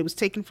 but it was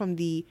taken from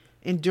the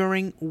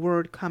Enduring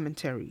Word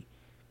Commentary.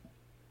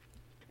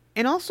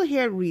 And also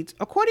here it reads,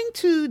 according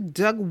to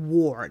Doug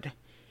Ward,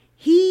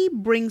 he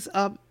brings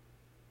up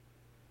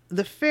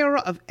the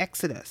Pharaoh of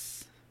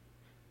Exodus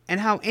and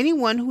how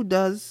anyone who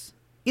goes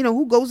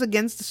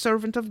against the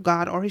servant of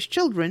God or his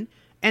children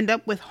end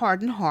up with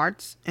hardened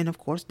hearts, and of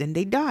course then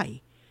they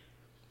die.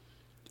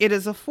 It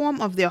is a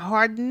form of their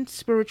hardened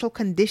spiritual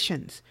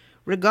conditions.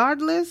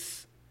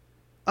 Regardless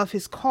of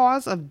his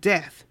cause of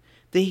death,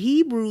 the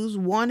Hebrews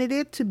wanted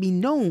it to be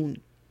known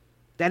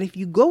that if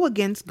you go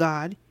against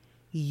God,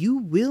 you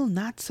will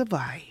not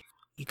survive.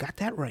 You got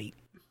that right.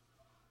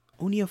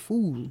 Only a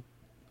fool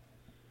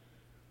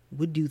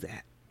would do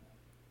that.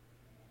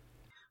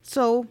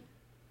 So,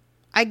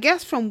 I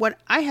guess from what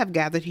I have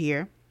gathered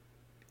here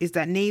is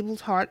that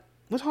Nabal's heart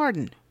was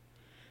hardened.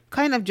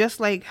 Kind of just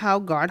like how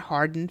God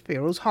hardened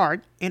Pharaoh's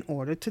heart in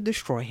order to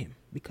destroy him,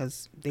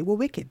 because they were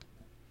wicked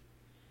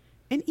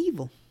and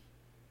evil.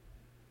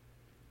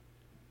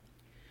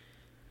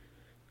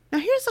 Now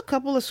here's a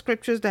couple of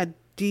scriptures that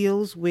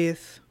deals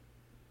with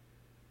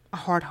a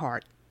hard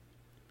heart.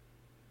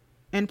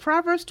 In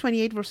Proverbs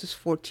 28 verses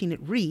 14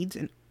 it reads,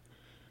 and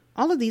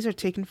all of these are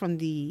taken from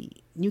the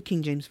New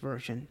King James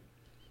Version,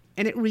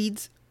 and it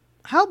reads,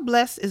 how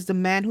blessed is the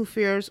man who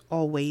fears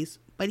always,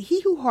 but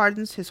he who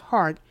hardens his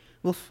heart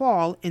will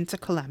fall into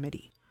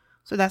calamity.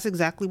 So that's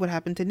exactly what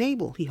happened to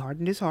Nabal. He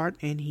hardened his heart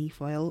and he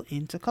fell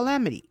into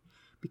calamity.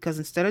 Because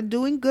instead of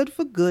doing good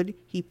for good,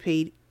 he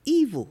paid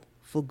evil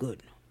for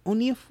good.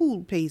 Only a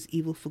fool pays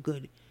evil for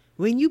good.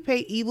 When you pay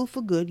evil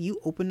for good, you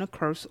open a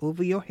curse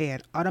over your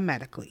head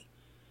automatically.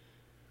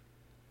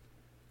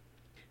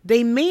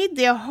 They made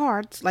their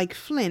hearts like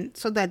flint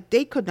so that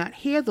they could not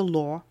hear the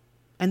law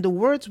and the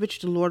words which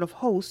the Lord of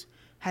hosts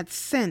had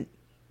sent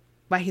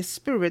by his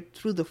Spirit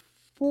through the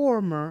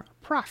former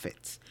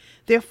prophets.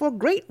 Therefore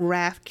great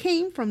wrath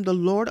came from the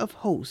Lord of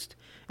hosts.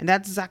 And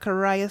that's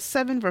Zechariah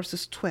 7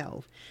 verses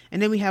 12.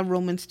 And then we have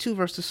Romans 2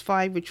 verses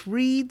 5, which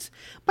reads,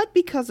 but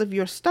because of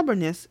your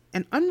stubbornness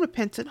and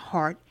unrepentant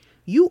heart,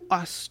 you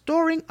are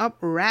storing up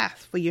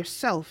wrath for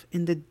yourself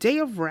in the day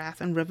of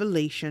wrath and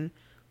revelation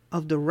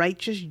of the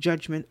righteous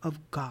judgment of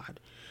God.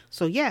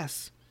 So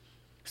yes,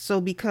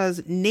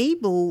 because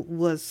Nabal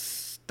was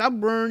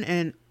stubborn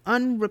and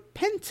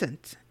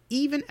unrepentant,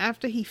 even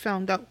after he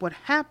found out what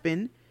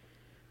happened,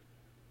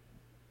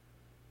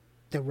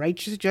 the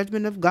righteous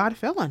judgment of God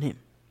fell on him.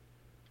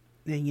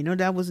 And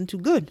that wasn't too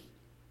good,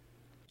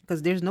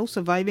 because there's no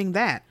surviving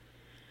that.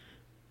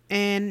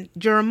 And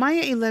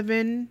Jeremiah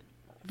 11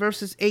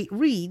 verses 8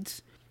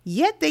 reads,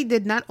 yet they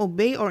did not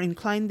obey or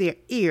incline their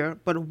ear,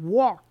 but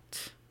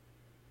walked,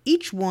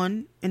 each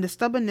one in the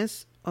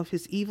stubbornness of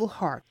his evil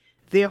heart.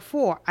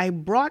 Therefore I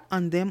brought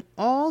on them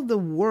all the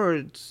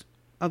words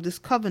of this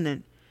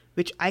covenant,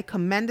 which I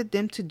commanded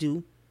them to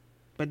do,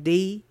 but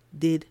they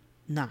did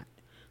not.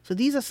 So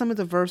these are some of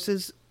the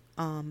verses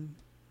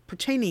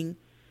pertaining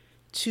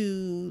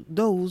to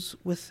those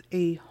with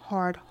a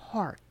hard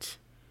heart.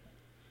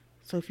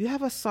 So if you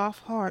have a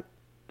soft heart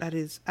that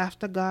is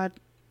after God,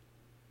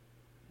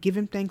 give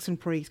him thanks and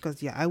praise,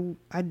 because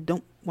I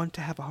don't want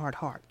to have a hard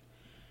heart.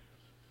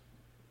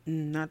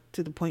 Not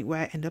to the point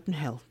where I end up in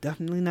hell.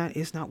 Definitely not.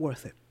 It's not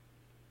worth it.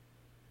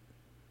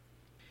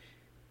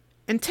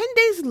 And 10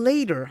 days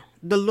later,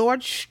 the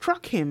Lord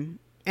struck him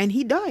and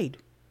he died.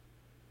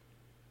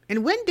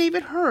 And when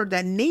David heard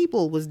that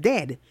Nabal was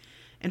dead,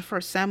 in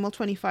 1 Samuel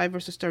 25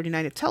 verses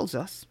 39, it tells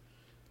us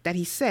that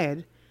he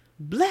said,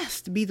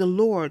 "Blessed be the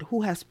Lord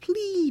who has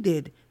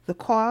pleaded the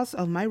cause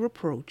of my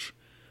reproach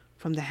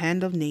from the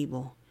hand of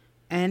Nabal,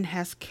 and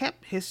has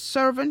kept his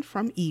servant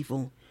from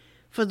evil.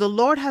 For the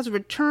Lord has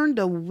returned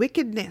the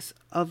wickedness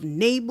of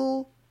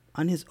Nabal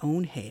on his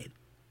own head."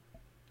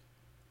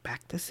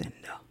 Back to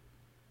sender.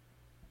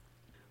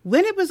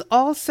 When it was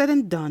all said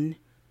and done,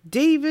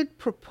 David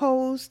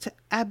proposed to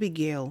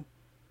Abigail,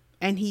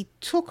 and he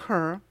took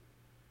her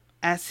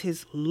as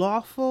his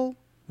lawful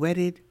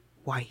wedded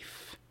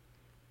wife.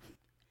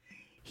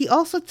 He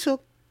also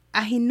took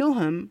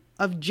Ahinoam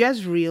of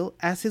Jezreel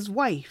as his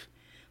wife.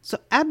 So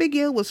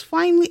Abigail was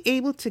finally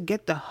able to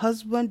get the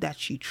husband that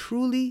she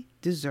truly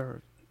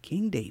deserved,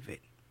 King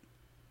David.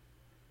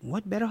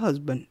 What better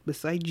husband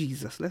beside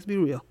Jesus? Let's be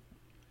real.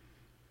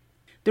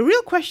 The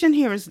real question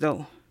here is,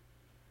 though,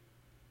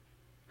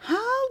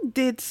 how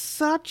did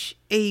such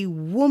a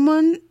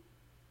woman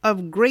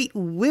of great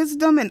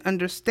wisdom and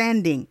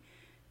understanding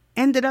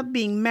ended up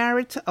being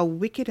married to a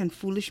wicked and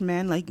foolish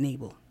man like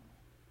Nabal?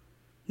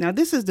 Now,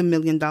 this is the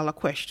 $1,000,000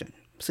 question.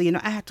 So,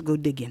 I had to go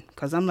digging,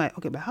 because I'm like,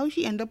 okay, but how did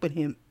she end up with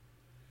him?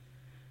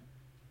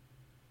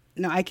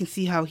 Now, I can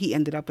see how he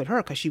ended up with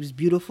her, because she was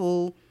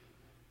beautiful.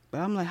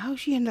 But I'm like, how did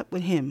she end up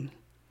with him?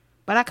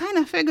 But I kind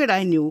of figured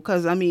I knew,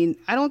 because, I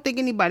don't think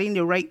anybody in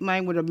their right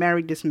mind would have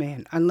married this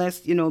man.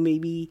 Unless,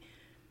 maybe,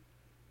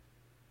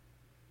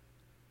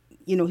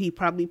 he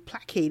probably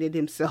placated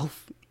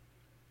himself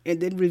and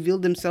then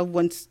revealed himself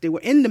once they were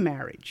in the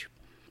marriage.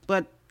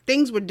 But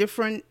things were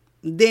different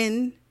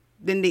then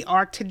than they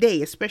are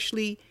today,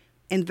 especially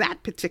in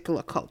that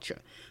particular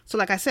culture. So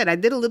like I said, I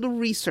did a little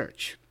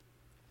research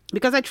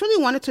because I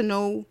truly wanted to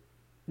know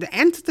the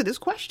answer to this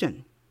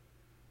question.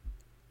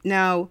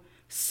 Now,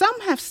 some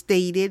have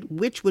stated,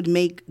 which would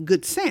make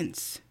good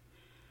sense,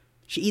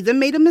 she either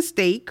made a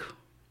mistake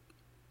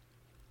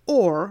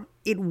or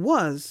it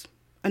was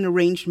an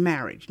arranged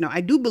marriage. Now, I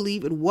do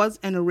believe it was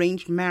an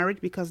arranged marriage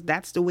because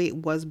that's the way it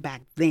was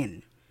back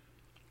then.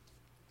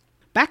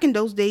 Back in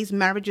those days,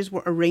 marriages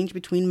were arranged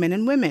between men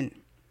and women,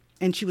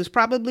 and she was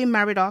probably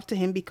married off to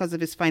him because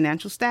of his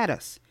financial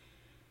status.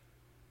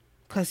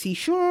 Because he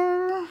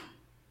sure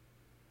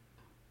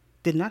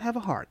did not have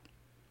a heart,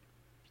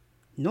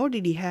 nor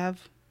did he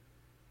have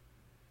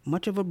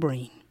much of a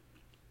brain.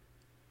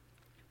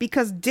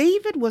 Because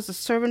David was a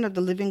servant of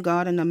the living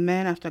God and a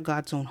man after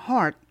God's own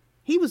heart,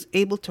 he was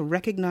able to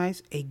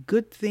recognize a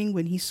good thing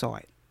when he saw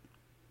it.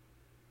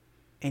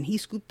 And he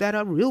scooped that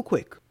up real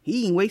quick.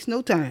 He didn't waste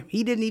no time.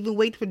 He didn't even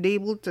wait for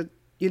David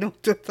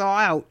to thaw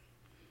out.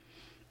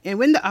 And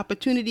when the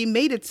opportunity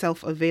made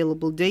itself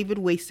available, David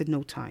wasted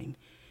no time.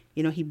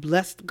 He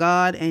blessed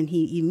God, and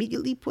he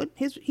immediately put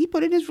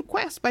in his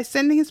request by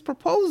sending his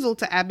proposal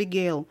to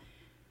Abigail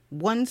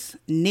once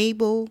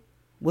Nabal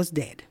was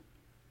dead.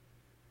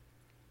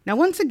 Now,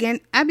 once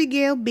again,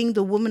 Abigail, being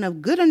the woman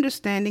of good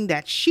understanding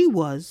that she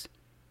was,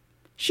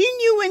 she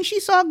knew when she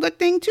saw a good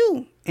thing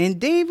too.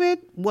 And David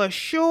was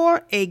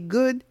sure a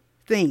good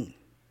thing.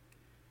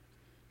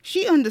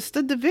 She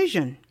understood the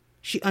vision.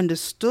 She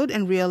understood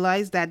and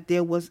realized that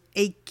there was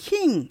a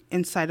king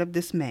inside of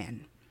this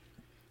man.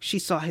 She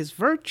saw his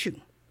virtue,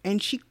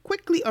 and she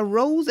quickly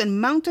arose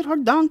and mounted her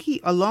donkey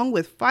along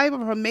with 5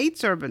 of her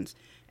maidservants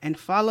and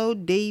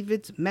followed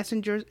David's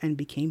messengers and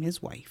became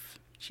his wife.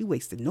 She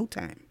wasted no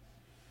time.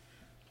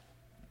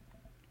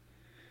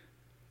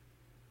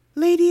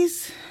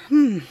 Ladies,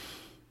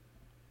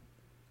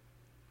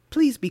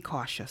 please be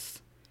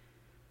cautious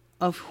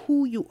of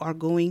who you are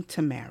going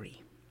to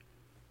marry.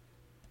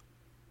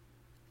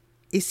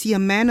 Is he a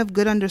man of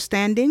good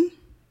understanding?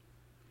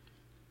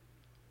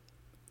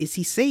 Is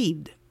he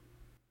saved?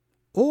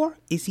 Or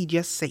is he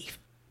just safe?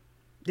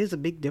 There's a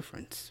big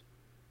difference.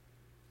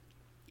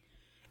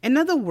 In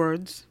other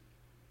words,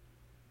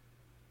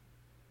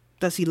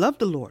 does he love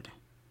the Lord?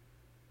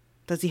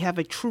 Does he have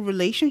a true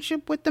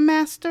relationship with the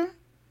Master?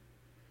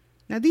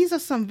 Now, these are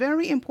some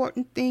very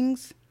important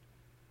things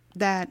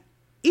that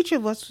each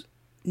of us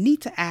need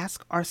to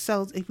ask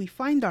ourselves if we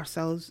find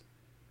ourselves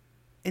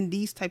in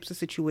these types of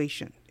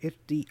situations, if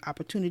the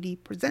opportunity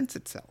presents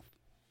itself.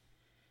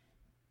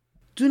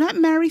 Do not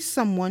marry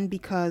someone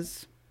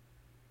because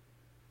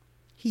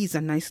he's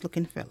a nice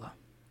looking fella.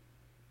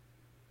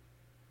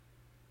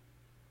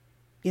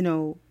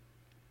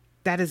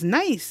 That is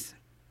nice,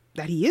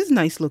 that he is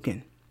nice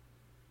looking.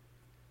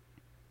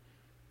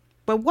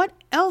 But what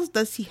else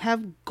does he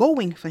have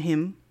going for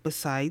him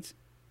besides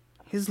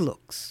his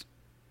looks?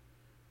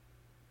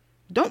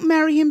 Don't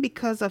marry him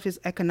because of his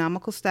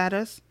economical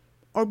status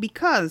or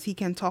because he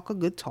can talk a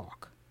good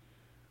talk.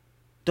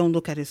 Don't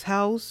look at his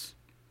house,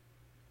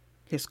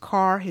 his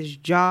car, his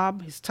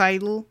job, his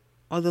title,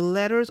 or the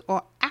letters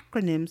or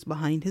acronyms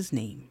behind his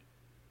name.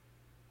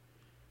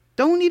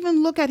 Don't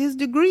even look at his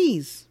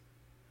degrees.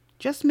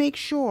 Just make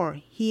sure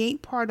he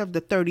ain't part of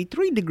the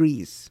 33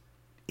 degrees,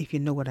 if you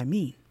know what I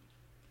mean.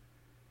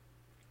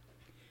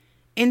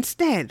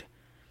 Instead,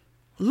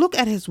 look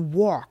at his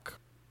walk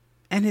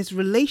and his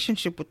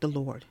relationship with the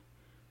Lord.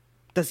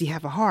 Does he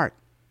have a heart?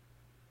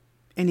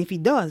 And if he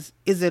does,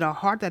 is it a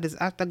heart that is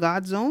after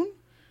God's own?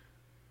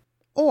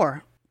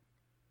 Or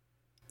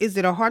is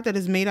it a heart that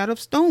is made out of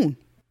stone?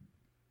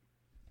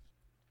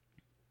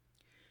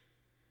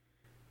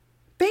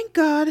 Thank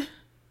God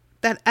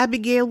that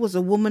Abigail was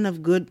a woman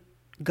of good,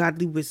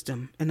 godly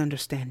wisdom and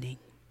understanding.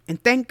 And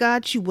thank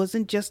God she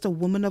wasn't just a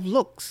woman of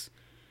looks.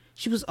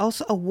 She was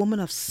also a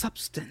woman of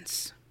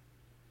substance.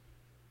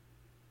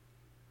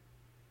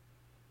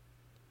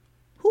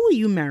 Who are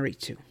you married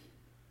to?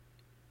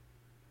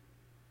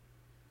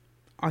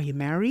 Are you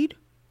married?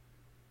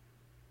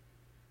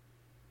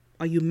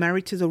 Are you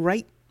married to the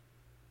right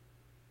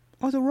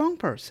or the wrong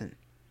person?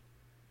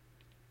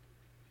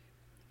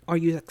 Are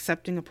you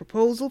accepting a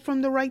proposal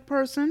from the right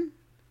person?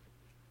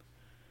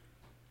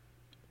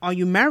 Are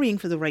you marrying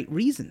for the right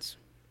reasons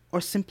or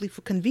simply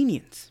for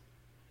convenience?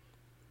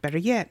 Better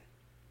yet,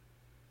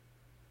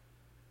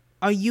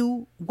 are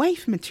you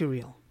wife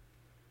material?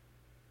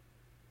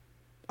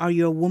 Are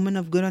you a woman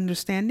of good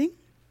understanding?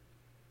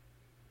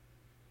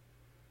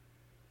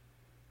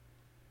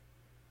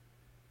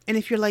 And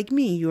if you're like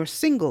me, you're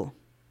single,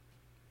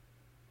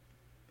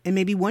 and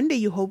maybe one day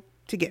you hope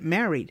to get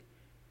married,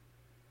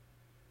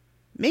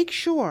 make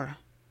sure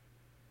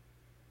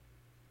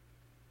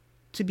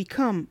to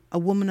become a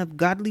woman of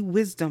godly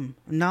wisdom,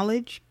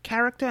 knowledge,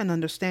 character, and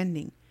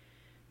understanding.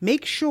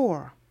 Make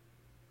sure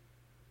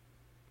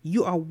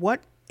you are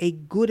what a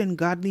good and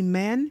godly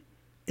man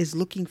is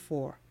looking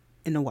for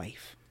in a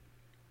wife.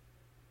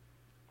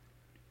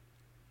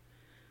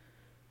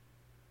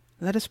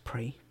 Let us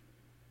pray.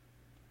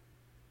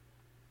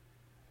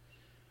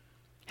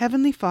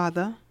 Heavenly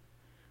Father,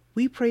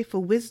 we pray for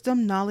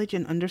wisdom, knowledge,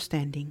 and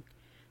understanding.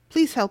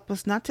 Please help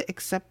us not to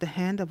accept the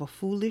hand of a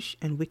foolish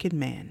and wicked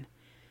man.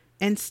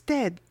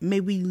 Instead, may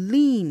we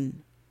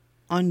lean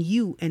on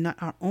you and not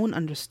our own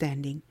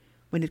understanding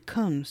when it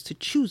comes to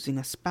choosing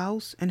a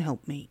spouse and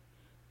helpmate.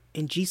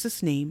 In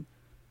Jesus' name,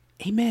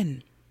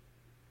 amen.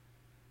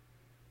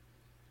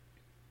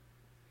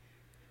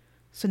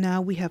 So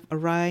now we have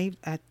arrived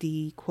at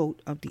the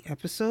quote of the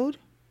episode.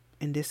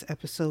 And this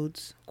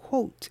episode's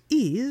quote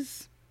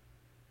is,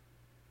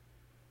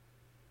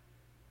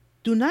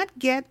 "Do not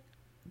get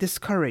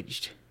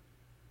discouraged.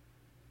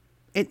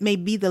 It may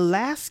be the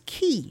last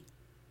key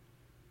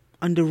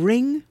on the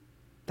ring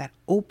that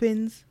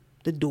opens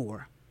the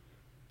door."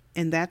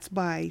 And that's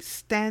by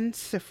Stan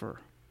Ciffer.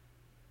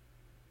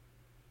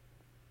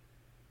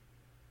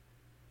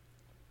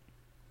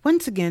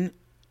 Once again,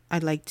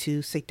 I'd like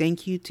to say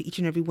thank you to each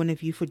and every one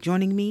of you for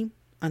joining me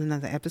on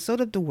another episode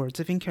of the Words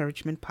of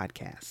Encouragement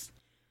podcast.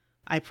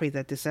 I pray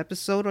that this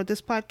episode or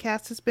this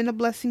podcast has been a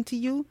blessing to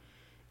you.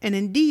 And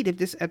indeed, if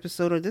this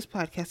episode or this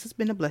podcast has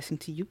been a blessing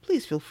to you,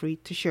 please feel free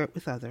to share it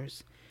with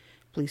others.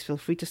 Please feel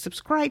free to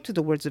subscribe to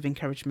the Words of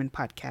Encouragement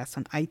podcast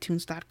on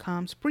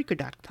iTunes.com,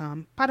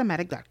 Spreaker.com,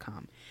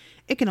 Podomatic.com.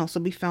 It can also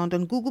be found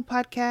on Google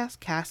Podcasts,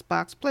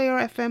 CastBox, Player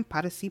FM,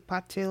 Podacy,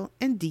 Podtail,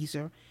 and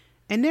Deezer,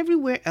 and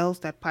everywhere else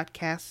that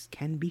podcasts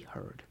can be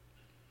heard.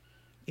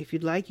 If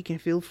you'd like, you can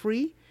feel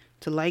free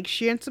to like,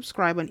 share, and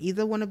subscribe on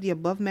either one of the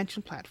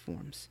above-mentioned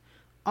platforms.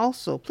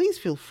 Also, please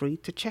feel free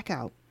to check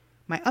out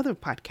my other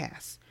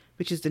podcast,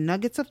 which is the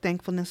Nuggets of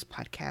Thankfulness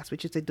podcast,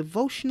 which is a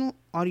devotional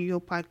audio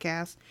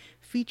podcast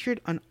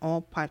featured on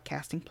all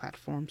podcasting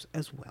platforms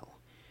as well.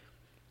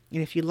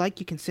 And if you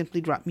like, you can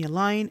simply drop me a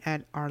line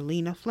at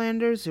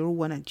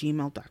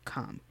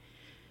arlenaflanders01@gmail.com.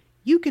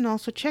 You can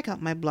also check out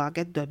my blog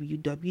at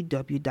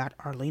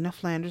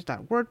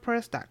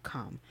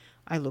www.arlenaflanders.wordpress.com.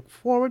 I look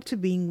forward to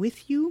being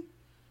with you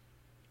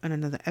on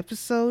another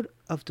episode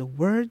of the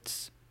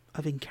Words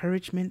of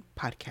Encouragement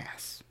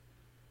podcast.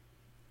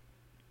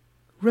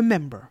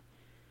 Remember,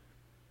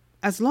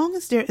 as long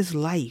as there is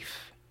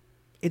life,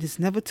 it is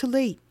never too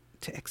late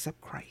to accept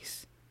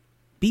Christ.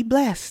 Be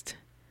blessed.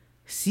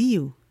 See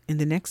you in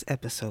the next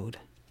episode.